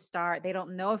where to start. They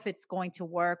don't know if it's going to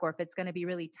work or if it's going to be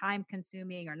really time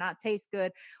consuming or not taste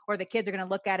good, or the kids are going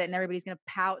to look at it and everybody's going to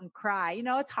pout and cry.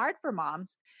 It's hard for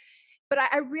moms. But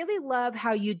I really love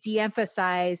how you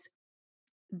de-emphasize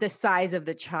the size of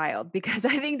the child, because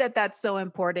I think that that's so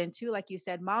important too. Like you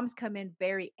said, moms come in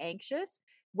very anxious,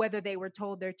 whether they were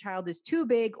told their child is too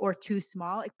big or too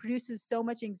small. It produces so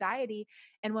much anxiety.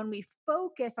 And when we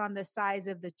focus on the size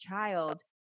of the child,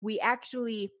 we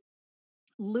actually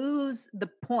lose the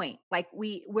point. Like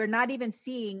we're not even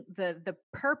seeing the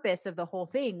purpose of the whole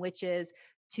thing, which is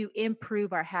to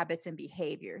improve our habits and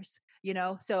behaviors.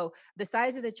 So the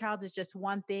size of the child is just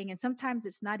one thing, and sometimes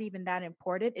it's not even that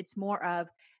important. It's more of,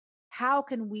 how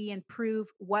can we improve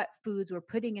what foods we're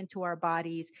putting into our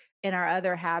bodies and our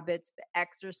other habits, the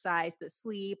exercise, the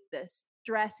sleep, the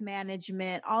stress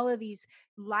management, all of these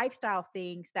lifestyle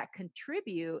things that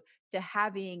contribute to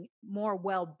having more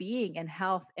well-being and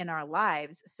health in our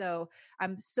lives. So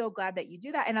I'm so glad that you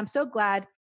do that, and I'm so glad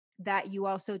that you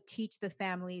also teach the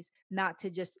families not to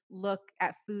just look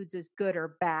at foods as good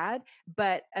or bad,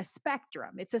 but a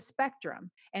spectrum. It's a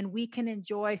spectrum, and we can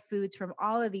enjoy foods from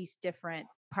all of these different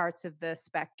parts of the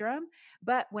spectrum.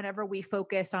 But whenever we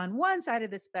focus on one side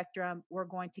of the spectrum, we're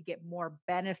going to get more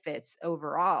benefits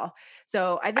overall.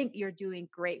 So I think you're doing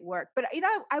great work. But,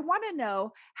 I want to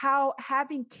know how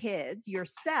having kids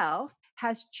yourself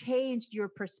has changed your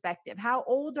perspective. How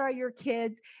old are your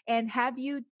kids? And have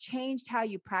you changed how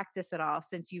you practice at all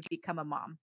since you've become a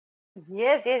mom?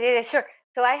 Yes, yes, yes, sure.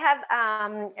 So I have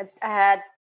a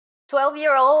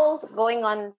 12-year-old going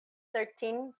on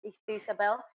 13, is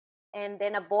Isabel, and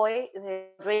then a boy,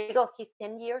 Rodrigo, he's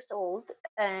 10 years old.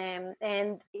 And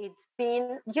it's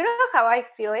been, you know how I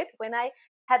feel it when I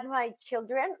had my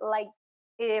children, like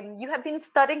you have been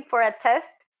studying for a test.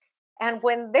 And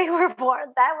when they were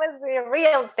born, that was the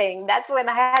real thing. That's when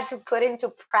I had to put into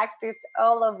practice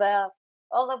all of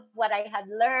what I had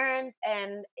learned,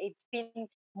 and it's been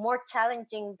more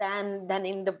challenging than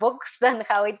in the books, than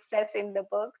how it says in the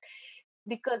books,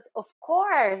 because of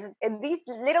course these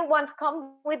little ones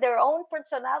come with their own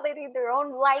personality, their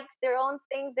own likes, their own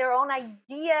things, their own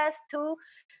ideas too.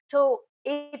 So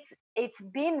it's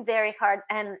been very hard.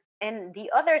 And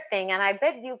the other thing, and I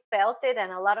bet you felt it,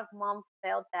 and a lot of moms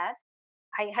felt that,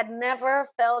 I had never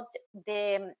felt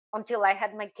the, until I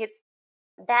had my kids,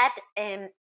 that,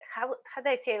 how do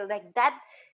I say it? Like that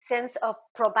sense of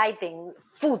providing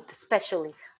food,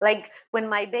 especially like when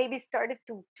my baby started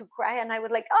to cry, and I was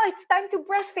like, oh, it's time to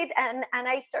breastfeed, and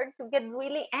I started to get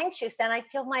really anxious, and I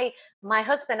tell my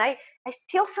husband, I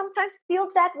still sometimes feel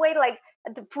that way, like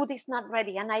the food is not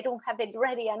ready and I don't have it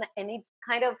ready, and it's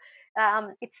kind of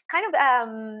I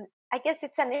guess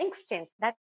it's an instinct.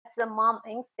 That's the mom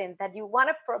instinct, that you want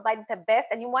to provide the best,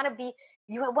 and you want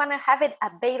to have it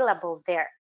available there.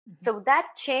 Mhm. So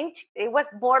that changed. It was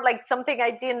more like something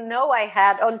I didn't know I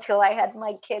had until I had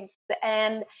my kids.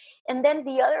 And then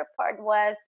the other part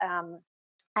was,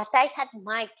 as I had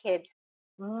my kids,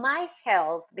 my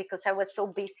health, because I was so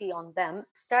busy on them,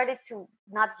 started to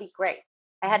not be great.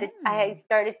 I Mm.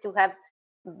 started to have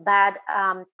bad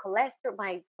cholesterol.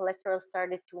 My cholesterol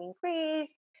started to increase.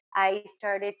 I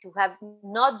started to have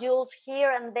nodules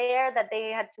here and there that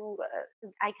they had to.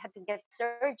 I had to get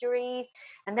surgeries,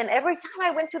 and then every time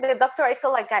I went to the doctor, I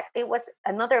felt like it was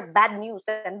another bad news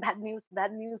and bad news,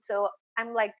 bad news. So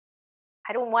I'm like,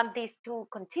 I don't want this to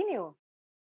continue.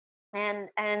 And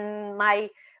my,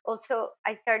 also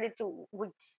I started to,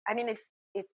 which, I mean, it's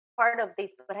part of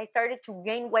this, but I started to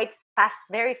gain weight fast,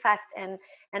 very fast, and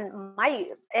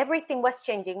my everything was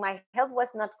changing. My health was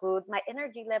not good, my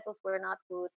energy levels were not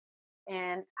good,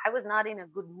 and I was not in a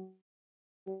good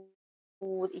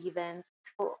mood even.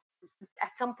 So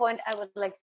at some point I was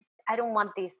like, I don't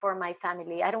want this for my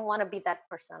family. I don't want to be that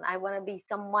person. I want to be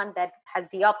someone that has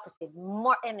the opposite,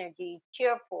 more energy,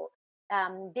 cheerful,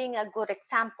 being a good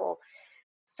example.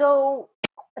 So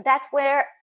that's where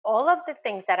all of the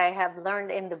things that I have learned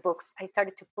in the books, I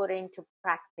started to put into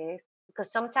practice,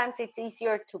 because sometimes it's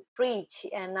easier to preach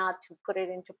and not to put it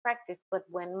into practice. But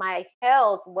when my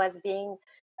health was being,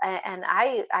 and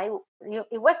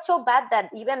it was so bad that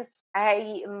even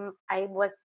I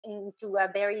was into a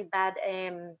very bad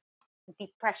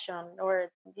depression, or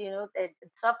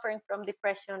suffering from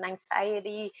depression,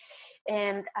 anxiety,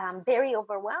 and very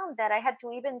overwhelmed, that I had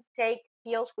to even take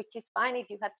pills, which is fine if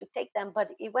you have to take them,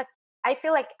 but it was, I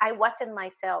feel like I wasn't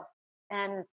myself.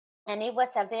 And and it was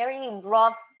a very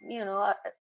rough,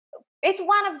 it's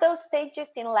one of those stages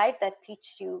in life that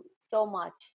teach you so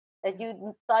much, that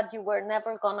you thought you were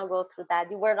never going to go through,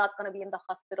 that you were not going to be in the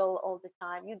hospital all the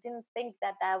time, you didn't think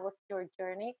that that was your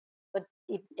journey, but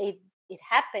it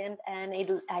happened, and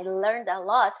I learned a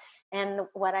lot. And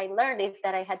what I learned is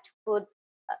that I had to put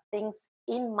things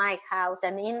in my house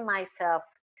and in myself,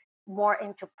 more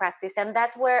into practice. And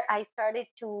that's where I started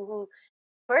to,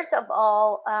 first of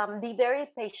all, be very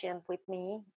patient with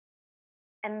me.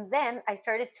 And then I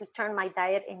started to turn my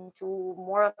diet into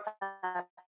more of a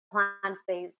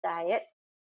plant-based diet.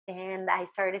 And I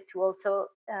started to also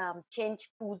change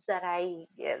foods that a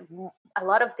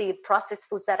lot of the processed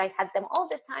foods that I had them all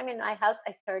the time in my house,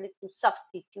 I started to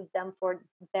substitute them for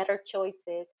better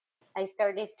choices. I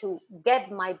started to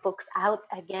get my books out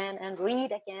again and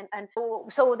read again. And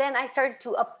so then I started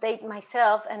to update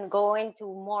myself and go into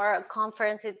more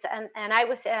conferences. And I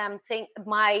was saying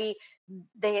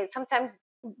they sometimes,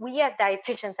 we as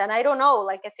dietitians, and I don't know,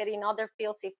 like I said, in other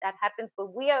fields if that happens,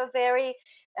 but we are very,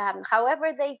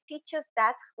 however they teach us,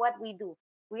 that's what we do.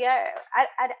 We are,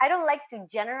 I don't like to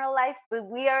generalize, but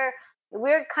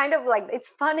we're kind of like, it's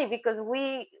funny because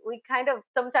we kind of,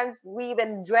 sometimes we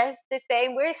even dress the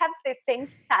same, we have the same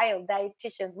style,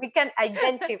 dietitians, we can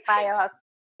identify us.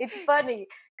 It's funny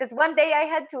because one day I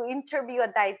had to interview a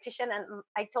dietitian, and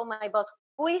I told my boss,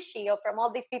 who is she, or from all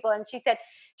these people, and she said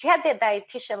she had the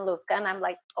dietitian look, and I'm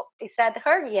like, oh, is that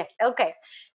her? Yes. Okay.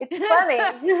 It's funny.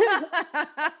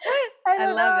 I I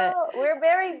don't love it. know. We're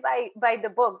very by the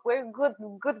book. We're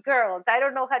good girls. I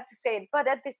don't know how to say it, but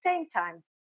at the same time,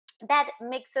 that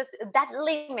makes us, that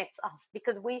limits us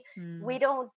because we Mm.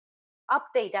 don't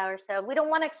update ourselves. We don't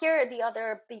want to hear the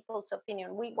other people's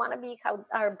opinion. We want to be how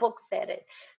our book said it.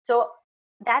 So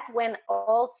that's when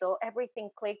also everything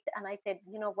clicked, and I said,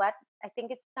 you know what? I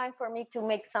think it's time for me to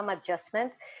make some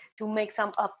adjustments, to make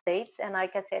some updates. And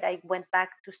like I said, I went back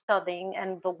to studying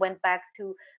and went back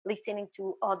to listening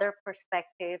to other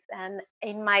perspectives. And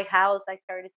in my house, I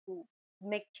started to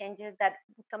make changes that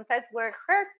sometimes were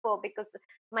hurtful because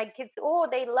my kids, oh,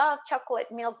 they love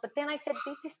chocolate milk, but then I said,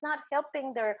 this is not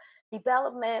helping their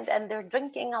development, and they're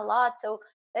drinking a lot, so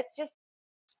let's just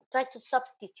try to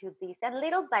substitute these. And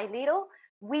little by little,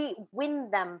 we win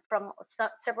them from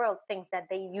several things that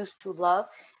they used to love.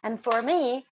 And for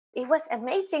me, it was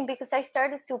amazing because I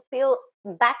started to feel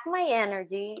back my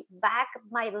energy, back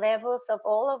my levels of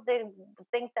all of the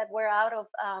things that were out of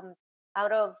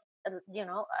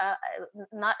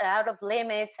not out of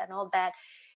limits and all that.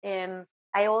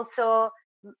 I also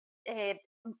uh,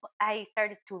 I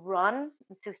started to run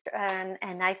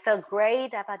and I felt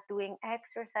great about doing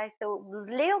exercise. So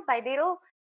little by little,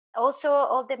 also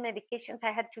all the medications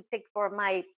I had to take for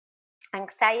my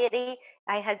anxiety,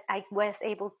 I was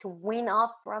able to wean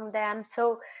off from them.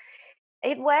 So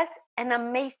it was an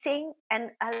amazing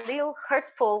and a little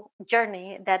hurtful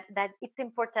journey that it's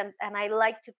important, and I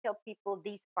like to tell people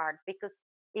this part because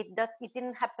it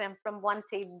didn't happen from one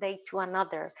day to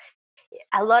another.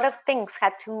 A lot of things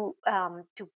had to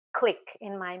click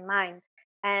in my mind,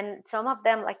 and some of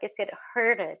them, like I said,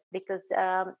 hurted because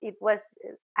it was,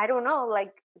 I don't know,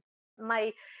 like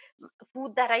my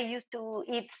food that I used to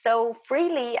eat so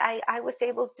freely, I was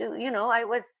able to,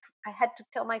 I had to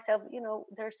tell myself,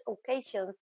 there's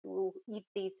occasions to eat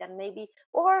this, and maybe,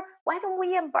 or why don't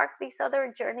we embark this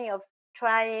other journey of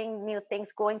trying new things,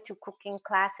 going to cooking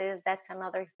classes. That's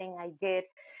another thing I did.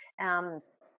 Um,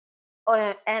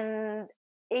 and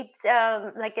it's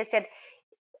like I said,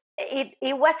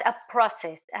 it was a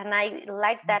process, and I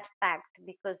like that fact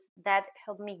because that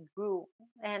helped me grow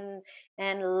and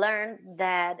learn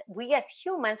that we as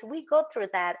humans, we go through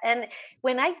that. And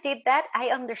when I did that, I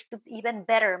understood even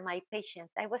better my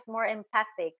patients. I was more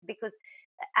empathic because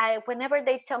I whenever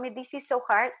they tell me this is so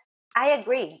hard, I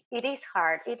agree, it is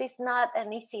hard, it is not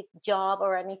an easy job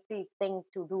or an easy thing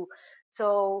to do.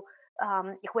 So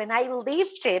when I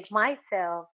lived it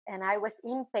myself, and I was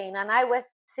in pain and I was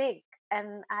sick,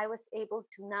 and I was able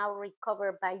to now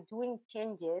recover by doing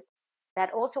changes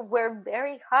that also were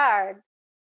very hard,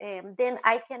 then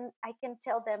I can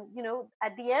tell them,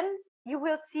 at the end you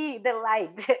will see the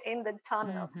light in the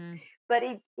tunnel. Hmm. But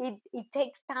it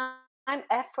takes time,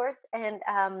 effort,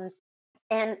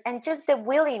 and just the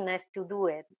willingness to do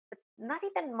it. But not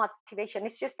even motivation.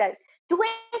 It's just that do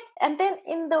it, and then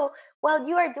while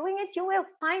you are doing it, you will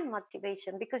find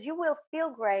motivation because you will feel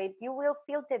great. You will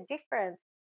feel the difference,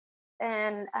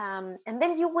 and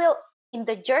then you will, in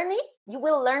the journey, you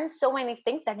will learn so many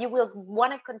things that you will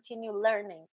want to continue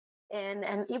learning,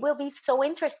 and it will be so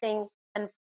interesting.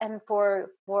 And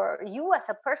for you as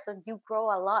a person, you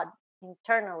grow a lot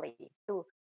internally too.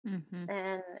 Hmm.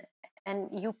 And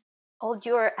you, all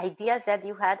your ideas that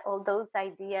you had, all those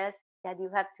ideas that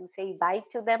you have to say bye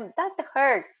to them, that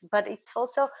hurts, but it's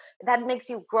also that makes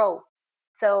you grow.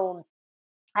 So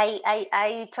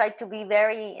I try to be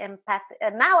very empathic,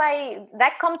 and now I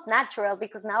that comes natural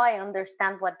because now I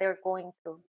understand what they're going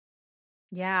through.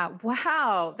 Yeah.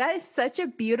 Wow. That is such a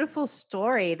beautiful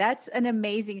story. That's an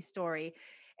amazing story.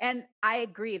 And I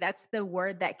agree. That's the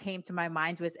word that came to my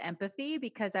mind was empathy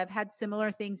because I've had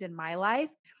similar things in my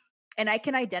life and I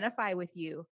can identify with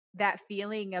you. That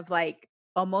feeling of like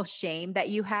almost shame that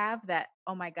you have that,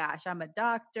 oh my gosh, I'm a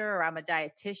doctor or I'm a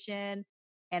dietitian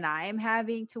and I am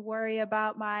having to worry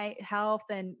about my health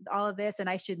and all of this and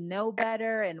I should know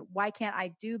better and why can't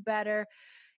I do better?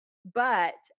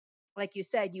 But like you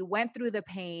said, you went through the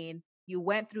pain, you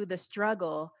went through the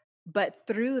struggle, but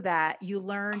through that you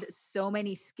learned so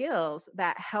many skills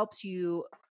that helps you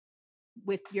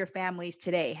with your families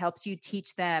today, helps you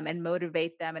teach them and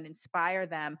motivate them and inspire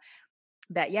them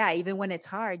that yeah, even when it's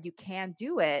hard, you can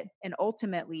do it and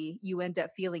ultimately you end up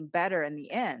feeling better in the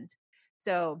end.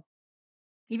 So,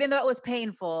 even though it was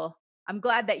painful, I'm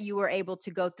glad that you were able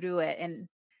to go through it and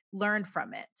learn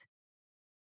from it.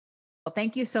 Well,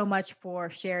 thank you so much for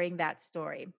sharing that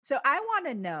story. So I want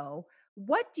to know,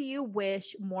 what do you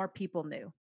wish more people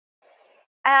knew?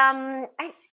 I,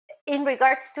 in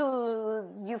regards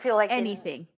to, you feel like in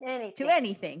Anything. To anything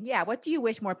anything. Yeah, what do you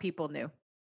wish more people knew?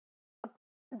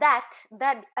 that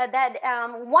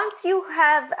once you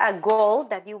have a goal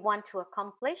that you want to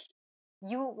accomplish,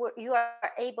 you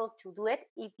are able to do it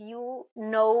if you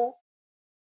know,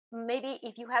 maybe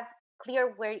if you have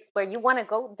clear where you want to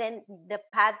go, then the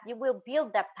path, you will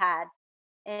build that path,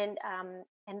 and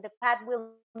the path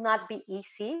will not be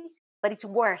easy, but it's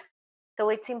worth. So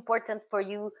it's important for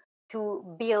you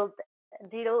to build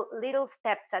little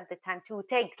steps at the time, to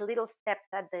take little steps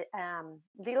at the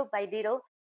little by little,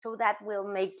 so that will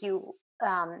make you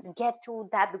get to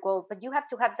that goal. But you have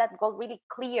to have that goal really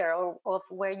clear, or of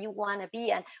where you want to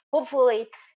be, and hopefully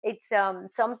it's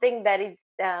something that is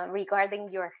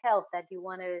regarding your health, that you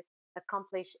want to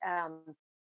accomplish a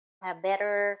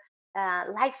better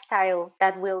lifestyle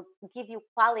that will give you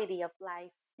quality of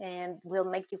life and will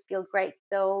make you feel great.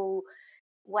 So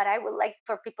what I would like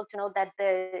for people to know, that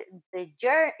the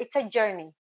journey, it's a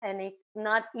journey, and it's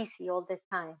not easy all the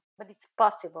time, but it's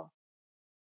possible.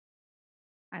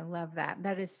 I love that.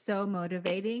 That is so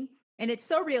motivating. And it's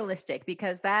so realistic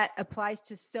because that applies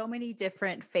to so many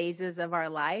different phases of our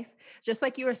life. Just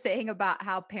like you were saying about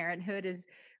how parenthood is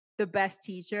the best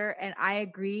teacher. And I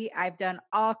agree. I've done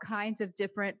all kinds of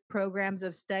different programs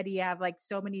of study. I have like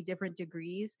so many different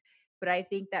degrees. But I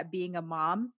think that being a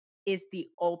mom is the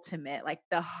ultimate, like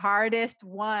the hardest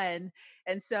one.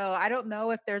 And so I don't know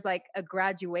if there's like a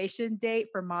graduation date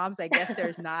for moms. I guess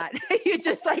there's not. You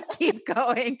just like keep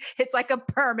going. It's like a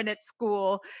permanent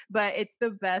school, but it's the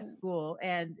best school.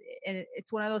 And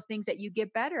it's one of those things that you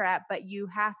get better at, but you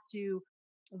have to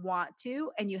want to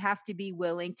and you have to be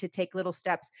willing to take little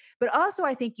steps. But also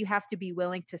I think you have to be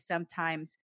willing to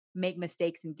sometimes make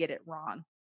mistakes and get it wrong,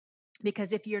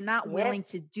 because if you're not willing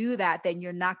Yes, to do that, then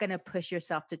you're not going to push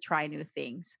yourself to try new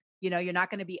things. You're not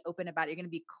going to be open about it. You're going to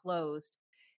be closed.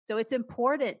 So it's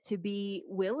important to be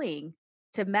willing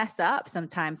to mess up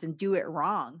sometimes and do it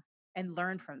wrong and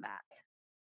learn from that.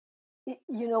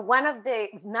 one of the,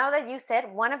 now that you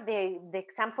said, one of the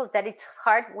examples that it's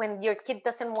hard when your kid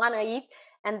doesn't want to eat,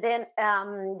 and then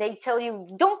they tell you,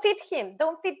 don't feed him,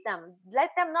 don't feed them,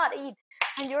 let them not eat,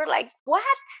 and you're like, what?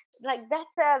 Like,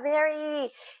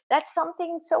 that's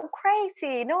something so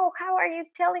crazy. No, how are you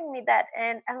telling me that?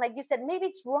 And like you said, maybe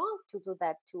it's wrong to do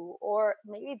that too, or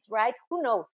maybe it's right, who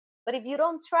knows? But if you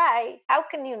don't try, how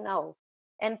can you know?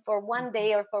 And for one Mhm.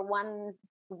 day, or for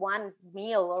one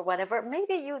meal or whatever,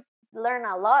 maybe you learn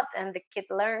a lot and the kid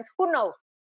learns, who knows?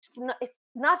 It's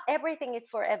not everything is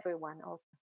for everyone also.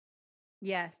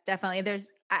 Yes, definitely.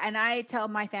 And I tell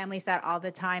my families that all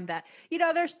the time that,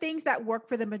 there's things that work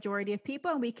for the majority of people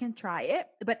and we can try it,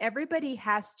 but everybody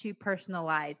has to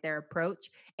personalize their approach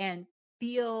and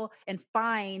feel and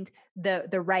find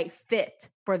the right fit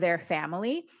for their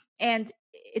family. And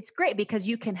it's great because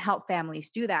you can help families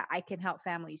do that. I can help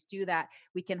families do that.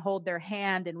 We can hold their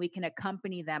hand and we can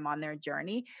accompany them on their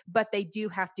journey, but they do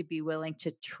have to be willing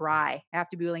to try. Have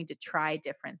to be willing to try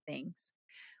different things.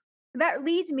 That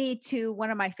leads me to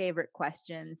one of my favorite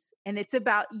questions, and it's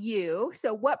about you.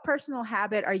 So, what personal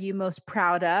habit are you most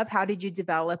proud of? How did you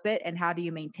develop it, and how do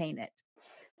you maintain it?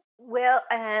 Well,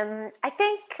 I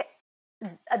think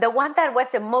the one that was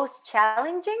the most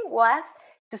challenging was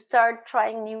to start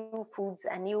trying new foods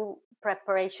and new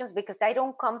preparations, because I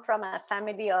don't come from a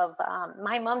family of,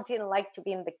 my mom didn't like to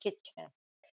be in the kitchen.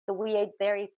 So we ate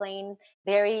very plain,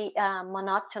 very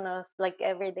monotonous, like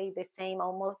every day the same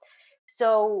almost.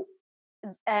 So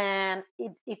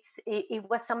it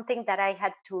was something that I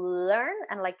had to learn.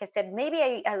 And like I said,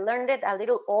 maybe I learned it a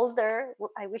little older.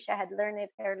 I wish I had learned it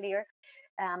earlier.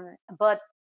 But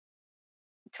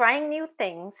trying new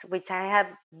things, which I have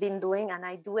been doing, and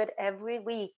I do it every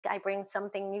week. I bring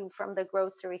something new from the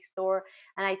grocery store,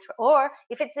 and or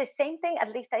if it's the same thing,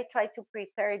 at least I try to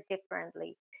prepare it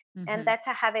differently. And Hmm. that's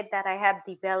a habit that I have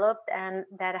developed, and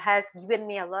that has given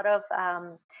me a lot of.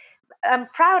 I'm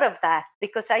proud of that,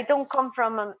 because I don't come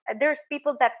from. There's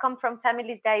people that come from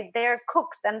families that they're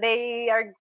cooks and they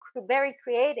are very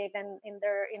creative and in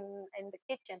the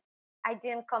kitchen. I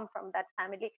didn't come from that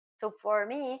family, so for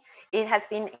me, it has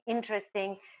been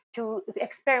interesting to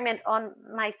experiment on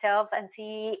myself and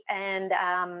see, and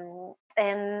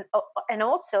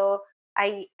also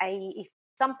I if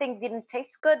something didn't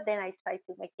taste good, then I try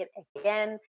to make it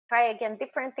again, try again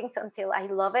different things until I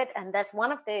love it. And that's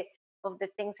one of the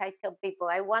things I tell people.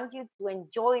 I want you to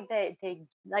enjoy the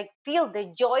like feel the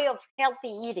joy of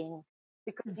healthy eating,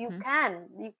 because Hmm. you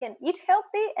can eat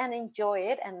healthy and enjoy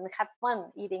it and have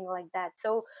fun eating like that.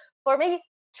 So for me,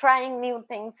 trying new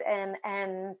things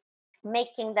and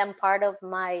making them part of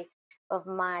my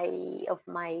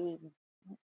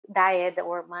diet,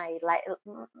 or my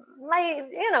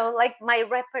like my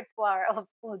repertoire of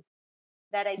food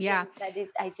that Yeah.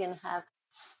 I didn't have.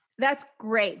 That's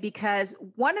great because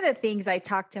one of the things I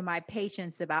talk to my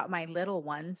patients about, my little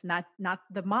ones, not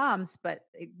the moms, but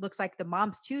it looks like the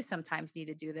moms too sometimes need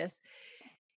to do this,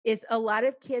 is a lot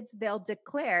of kids they'll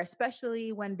declare,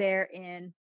 especially when they're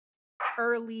in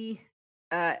early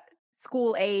uh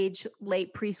school age,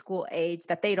 late preschool age,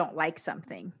 that they don't like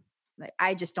something. Like,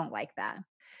 I just don't like that.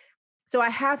 So I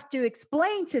have to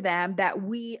explain to them that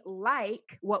we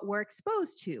like what we're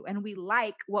exposed to and we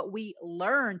like what we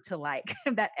learn to like.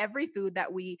 That every food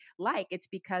that we like, it's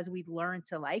because we've learned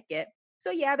to like it.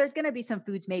 So yeah, there's going to be some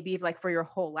foods maybe like for your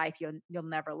whole life you'll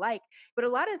never like, but a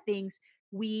lot of things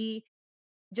we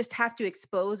just have to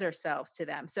expose ourselves to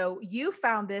them. So you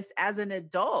found this as an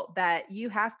adult that you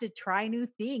have to try new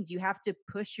things. You have to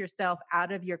push yourself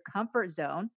out of your comfort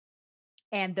zone.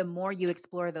 And the more you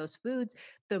explore those foods,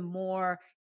 the more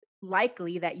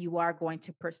likely that you are going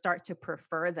to start to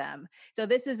prefer them. So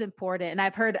this is important. And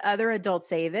I've heard other adults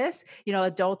say this,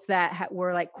 adults that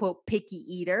were like, quote, picky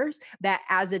eaters, that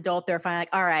as adult, they're finally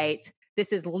like, all right,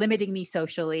 this is limiting me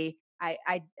socially.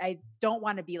 I don't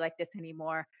want to be like this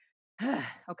anymore.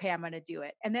 Okay, I'm going to do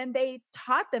it. And then they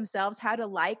taught themselves how to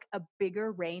like a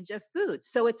bigger range of foods.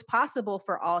 So it's possible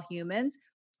for all humans.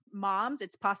 Moms,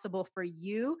 it's possible for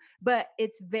you, but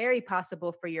it's very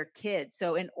possible for your kids.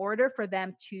 So in order for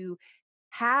them to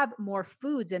have more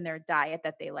foods in their diet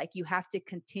that they like, you have to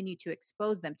continue to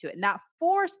expose them to it, not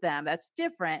force them. That's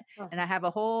different. And I Mhm. have a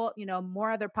whole,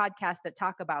 more other podcasts that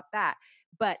talk about that,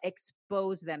 but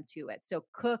expose them to it. So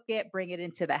cook it, bring it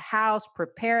into the house,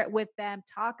 prepare it with them,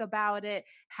 talk about it,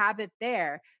 have it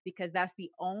there, because that's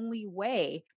the only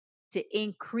way to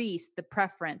increase the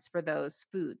preference for those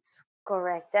foods.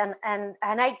 Correct. And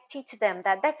I teach them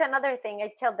that. That's another thing.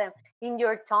 I tell them, in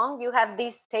your tongue you have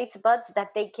these taste buds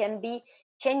that they can be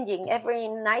changing every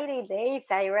 90 days.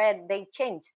 I read they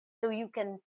change. So you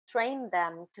can train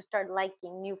them to start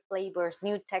liking new flavors,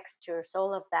 new textures,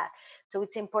 all of that. So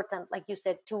it's important, like you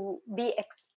said, to be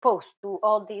exposed to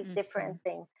all these different Mhm,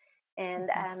 things. And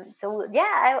mhm. so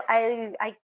yeah,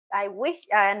 I wish,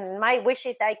 and my wish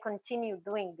is I continue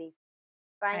doing this,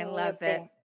 I trying new love it. things.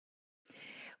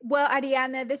 Well,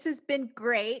 Ariana, this has been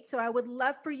great. So I would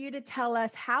love for you to tell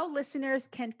us how listeners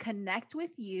can connect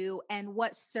with you and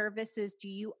what services do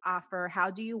you offer?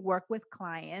 How do you work with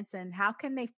clients and how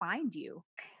can they find you?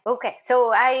 Okay,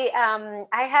 so I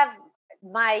have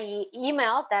my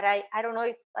email that I don't know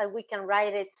if we can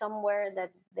write it somewhere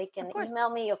that they Of can course. email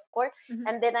me, of course. Hmm.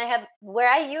 And then I have where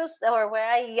I use, or where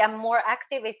I am more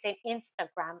active, it's in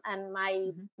Instagram, and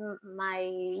Hmm. my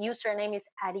username is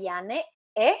Ariane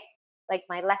E, like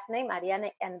my last name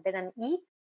Ariane, and then an E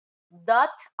dot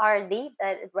RD,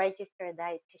 that registered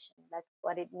dietitian. That's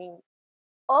what it means.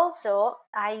 Also,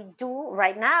 I do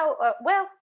right now, well,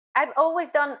 I've always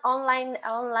done online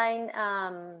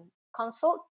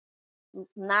consults.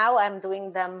 Now I'm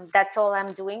doing them, that's all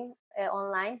I'm doing,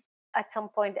 online. At some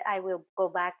point I will go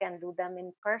back and do them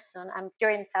in person. I'm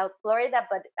here in South Florida,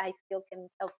 but I still can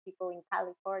help people in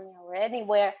California or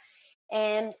anywhere.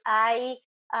 And I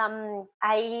am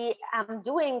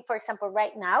doing, for example,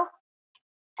 right now,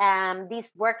 this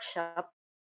workshop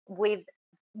with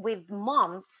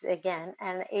moms again,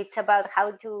 and it's about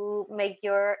how to make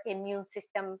your immune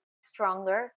system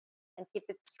stronger and keep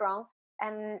it strong.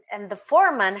 And the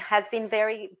format has been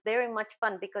very much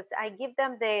fun, because I give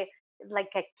them the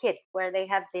like a kit where they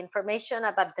have the information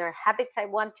about their habits I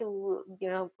want to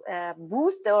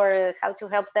boost, or how to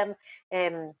help them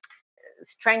um,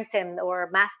 strengthen or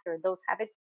master those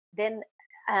habits. Then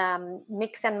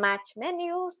mix and match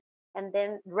menus, and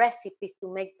then recipes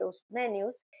to make those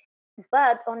menus.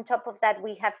 But on top of that,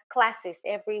 we have classes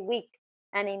every week.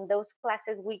 And in those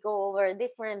classes, we go over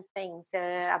different things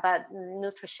about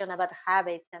nutrition, about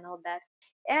habits, and all that.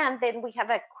 And then we have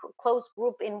a close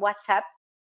group in WhatsApp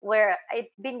where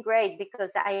it's been great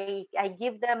because I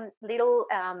give them little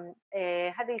how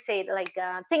do you say it, like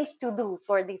things to do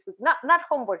for this week, not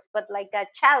homework, but like a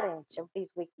challenge of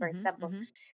this week, for Hmm. example, Hmm.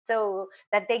 so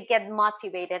that they get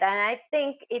motivated. And I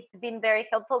think it's been very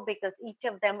helpful because each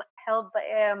of them help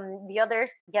the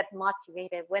others get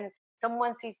motivated. When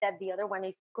someone sees that the other one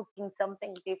is cooking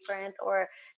something different, or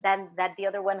that the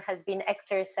other one has been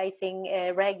exercising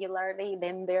regularly,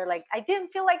 then they're like, I didn't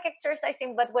feel like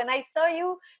exercising, but when I saw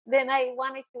you, then I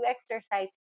wanted to exercise.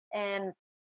 and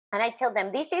and I tell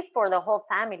them this is for the whole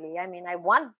family. I mean, I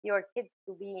want your kids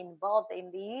to be involved in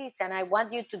these, and I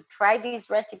want you to try these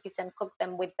recipes and cook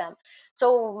them with them.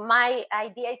 So my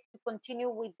idea is to continue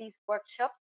with these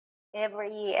workshops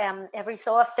every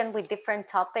so often with different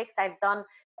topics. I've done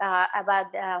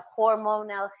about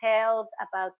hormonal health,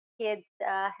 about kids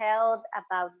health,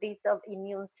 about this of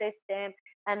immune system.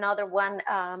 Another one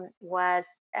was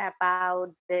about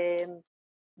the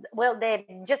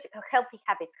just healthy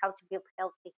habits, how to build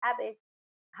healthy habits,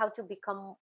 how to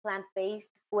become plant based.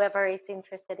 Whoever is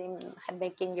interested in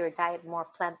making your diet more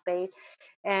plant based,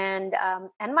 and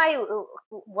my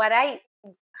what I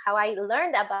how I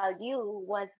learned about you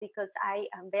was because I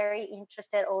am very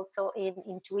interested also in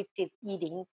intuitive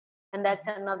eating, and that's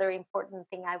Hmm. another important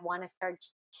thing I want to start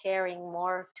sharing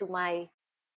more to my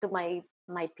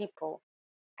people.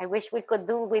 I wish we could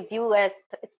do with you a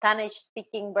Spanish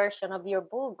speaking version of your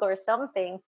book or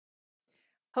something.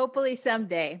 Hopefully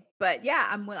someday. But yeah,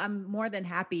 I'm more than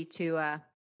happy to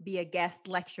be a guest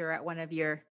lecturer at one of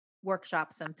your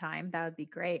workshops sometime. That would be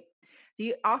great. Do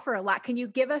you offer a lot? Can you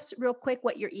give us real quick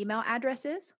what your email address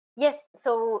is? Yes,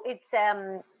 so it's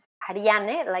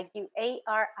Ariane, like you,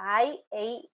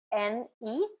 Ariane, and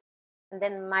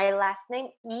then my last name,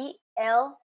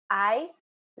 Elizalde,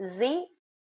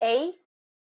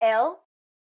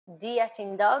 as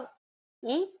in dog,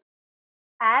 E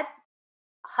at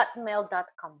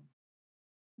hotmail.com.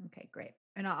 Okay, great.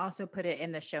 And I'll also put it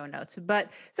in the show notes.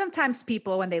 But sometimes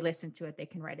people, when they listen to it, they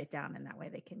can write it down and that way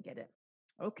they can get it.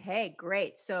 Okay,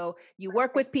 great. So you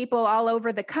work Perfect. with people all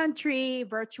over the country,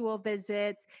 virtual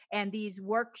visits, and these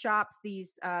workshops,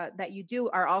 these that you do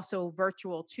are also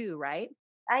virtual too, right?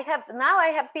 I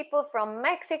have people from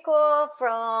Mexico,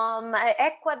 from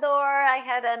Ecuador. I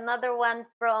had another one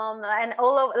from and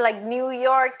all over like New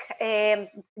York,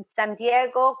 San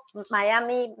Diego,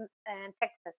 Miami, and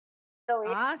Texas. So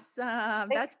yeah, Awesome.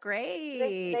 they That's they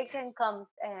great. can come,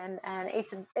 and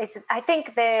it's I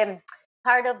think the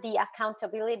part of the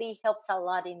accountability helps a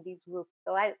lot in this group.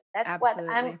 So I that's what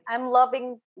I'm Absolutely. I'm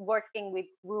loving working with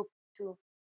groups too.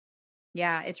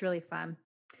 Yeah, it's really fun.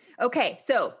 Okay,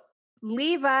 so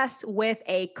leave us with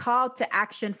a call to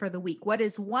action for the week. What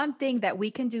is one thing that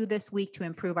we can do this week to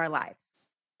improve our lives?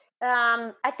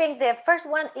 I think the first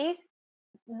one is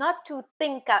not to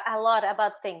think a lot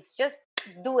about things. Just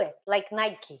do it, like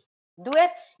Nike. Do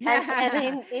it,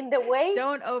 and in the way,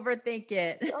 Don't overthink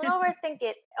it. don't overthink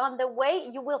it. On the way,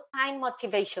 you will find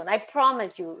motivation. I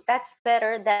promise you. That's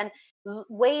better than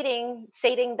waiting,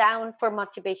 sitting down for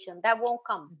motivation. That won't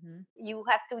come. Mhm. You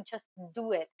have to just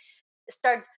do it.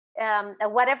 Start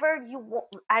whatever you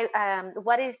want.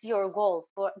 What is your goal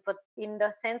for? But in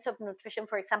the sense of nutrition,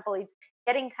 for example, it's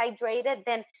getting hydrated.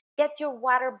 Then get your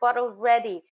water bottle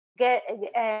ready. Get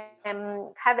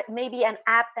have maybe an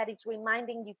app that is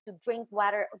reminding you to drink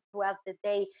water throughout the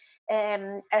day.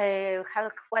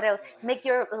 What else? Make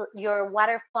your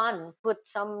water fun. Put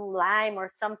some lime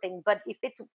or something. But if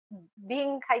it's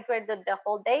being hydrated the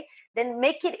whole day, then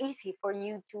make it easy for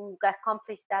you to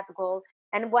accomplish that goal.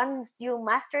 And once you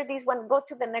master this one, go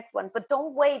to the next one, but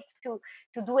don't wait to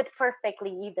do it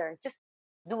perfectly either. Just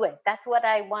do it. That's what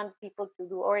I want people to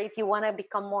do. Or if you want to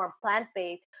become more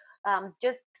plant-based,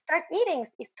 just start eating,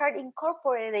 start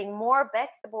incorporating more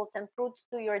vegetables and fruits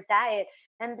to your diet,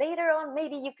 and later on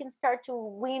maybe you can start to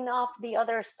wean off the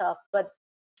other stuff. But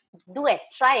do it,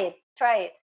 try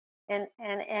it,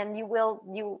 and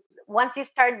you once you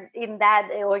start in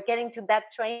that or getting to that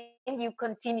train, you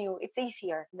continue. It's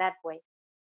easier that way.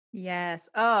 Yes.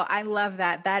 Oh, I love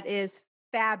that. That is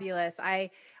fabulous.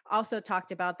 I also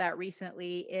talked about that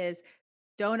recently is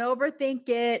don't overthink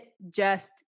it,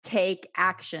 just take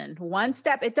action. One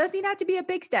step. It doesn't even have to be a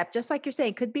big step, just like you're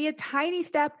saying, could be a tiny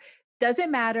step, doesn't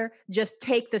matter, just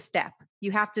take the step.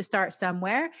 You have to start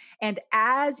somewhere. And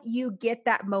as you get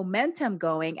that momentum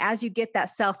going, as you get that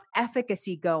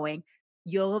self-efficacy going,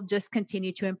 you'll just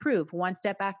continue to improve one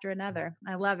step after another.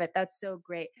 I love it. That's so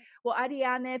great. Well,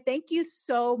 Ariane, thank you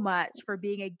so much for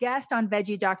being a guest on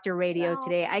Veggie Doctor Radio No,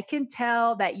 today. I can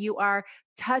tell that you are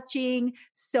touching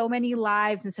so many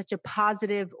lives in such a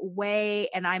positive way.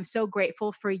 And I'm so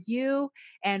grateful for you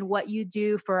and what you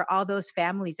do for all those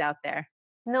families out there.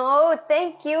 no,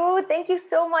 thank you. Thank you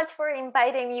so much for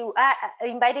inviting me.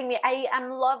 I am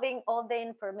loving all the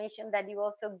information that you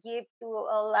also give to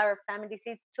all our families.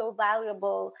 It's so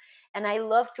valuable, and I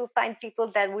love to find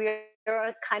people that we're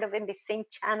kind of in the same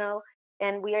channel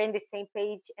and we are in the same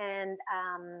page. And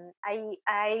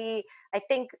I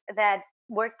think that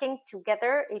working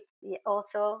together it's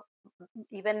also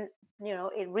even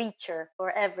a reacher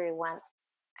for everyone.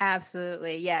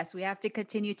 Absolutely. Yes. We have to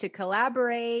continue to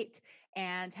collaborate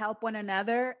and help one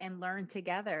another and learn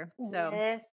together. So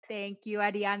Yes. thank you,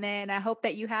 Ariane. And I hope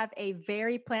that you have a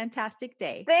very plantastic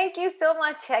day. Thank you so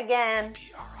much again.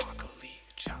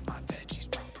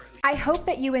 I hope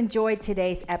that you enjoyed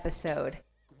today's episode.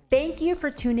 Thank you for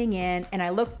tuning in, and I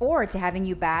look forward to having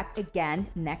you back again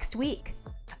next week.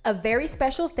 A very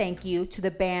special thank you to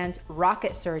the band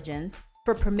Rocket Surgeons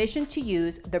for permission to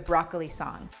use the Broccoli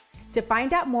song. To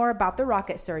find out more about the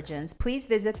Rocket Surgeons, please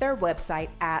visit their website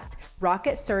at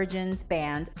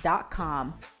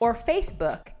rocketsurgeonsband.com or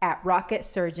Facebook at Rocket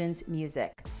Surgeons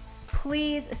Music.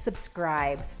 Please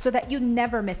subscribe so that you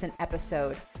never miss an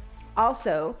episode.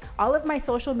 Also, all of my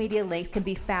social media links can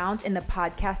be found in the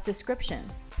podcast description.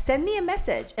 Send me a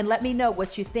message and let me know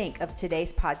what you think of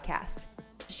today's podcast.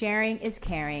 Sharing is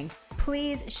caring.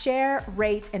 Please share,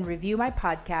 rate, and review my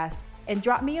podcast, and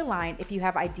drop me a line if you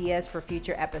have ideas for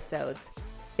future episodes.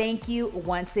 Thank you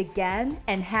once again,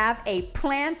 and have a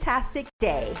plantastic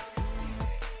day.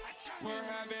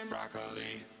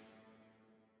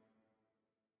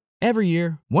 Every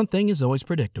year, one thing is always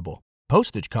predictable.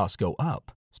 Postage costs go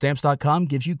up. Stamps.com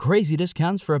gives you crazy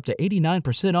discounts for up to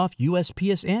 89% off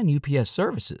USPS and UPS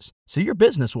services, so your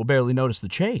business will barely notice the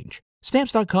change.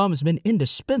 Stamps.com has been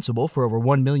indispensable for over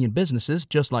 1 million businesses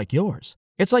just like yours.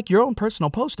 It's like your own personal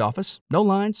post office. No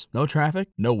lines, no traffic,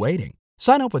 no waiting.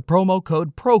 Sign up with promo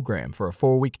code PROGRAM for a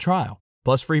 4-week trial,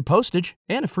 plus free postage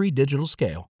and a free digital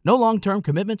scale. No long-term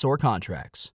commitments or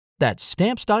contracts. That's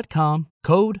Stamps.com,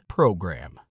 code PROGRAM.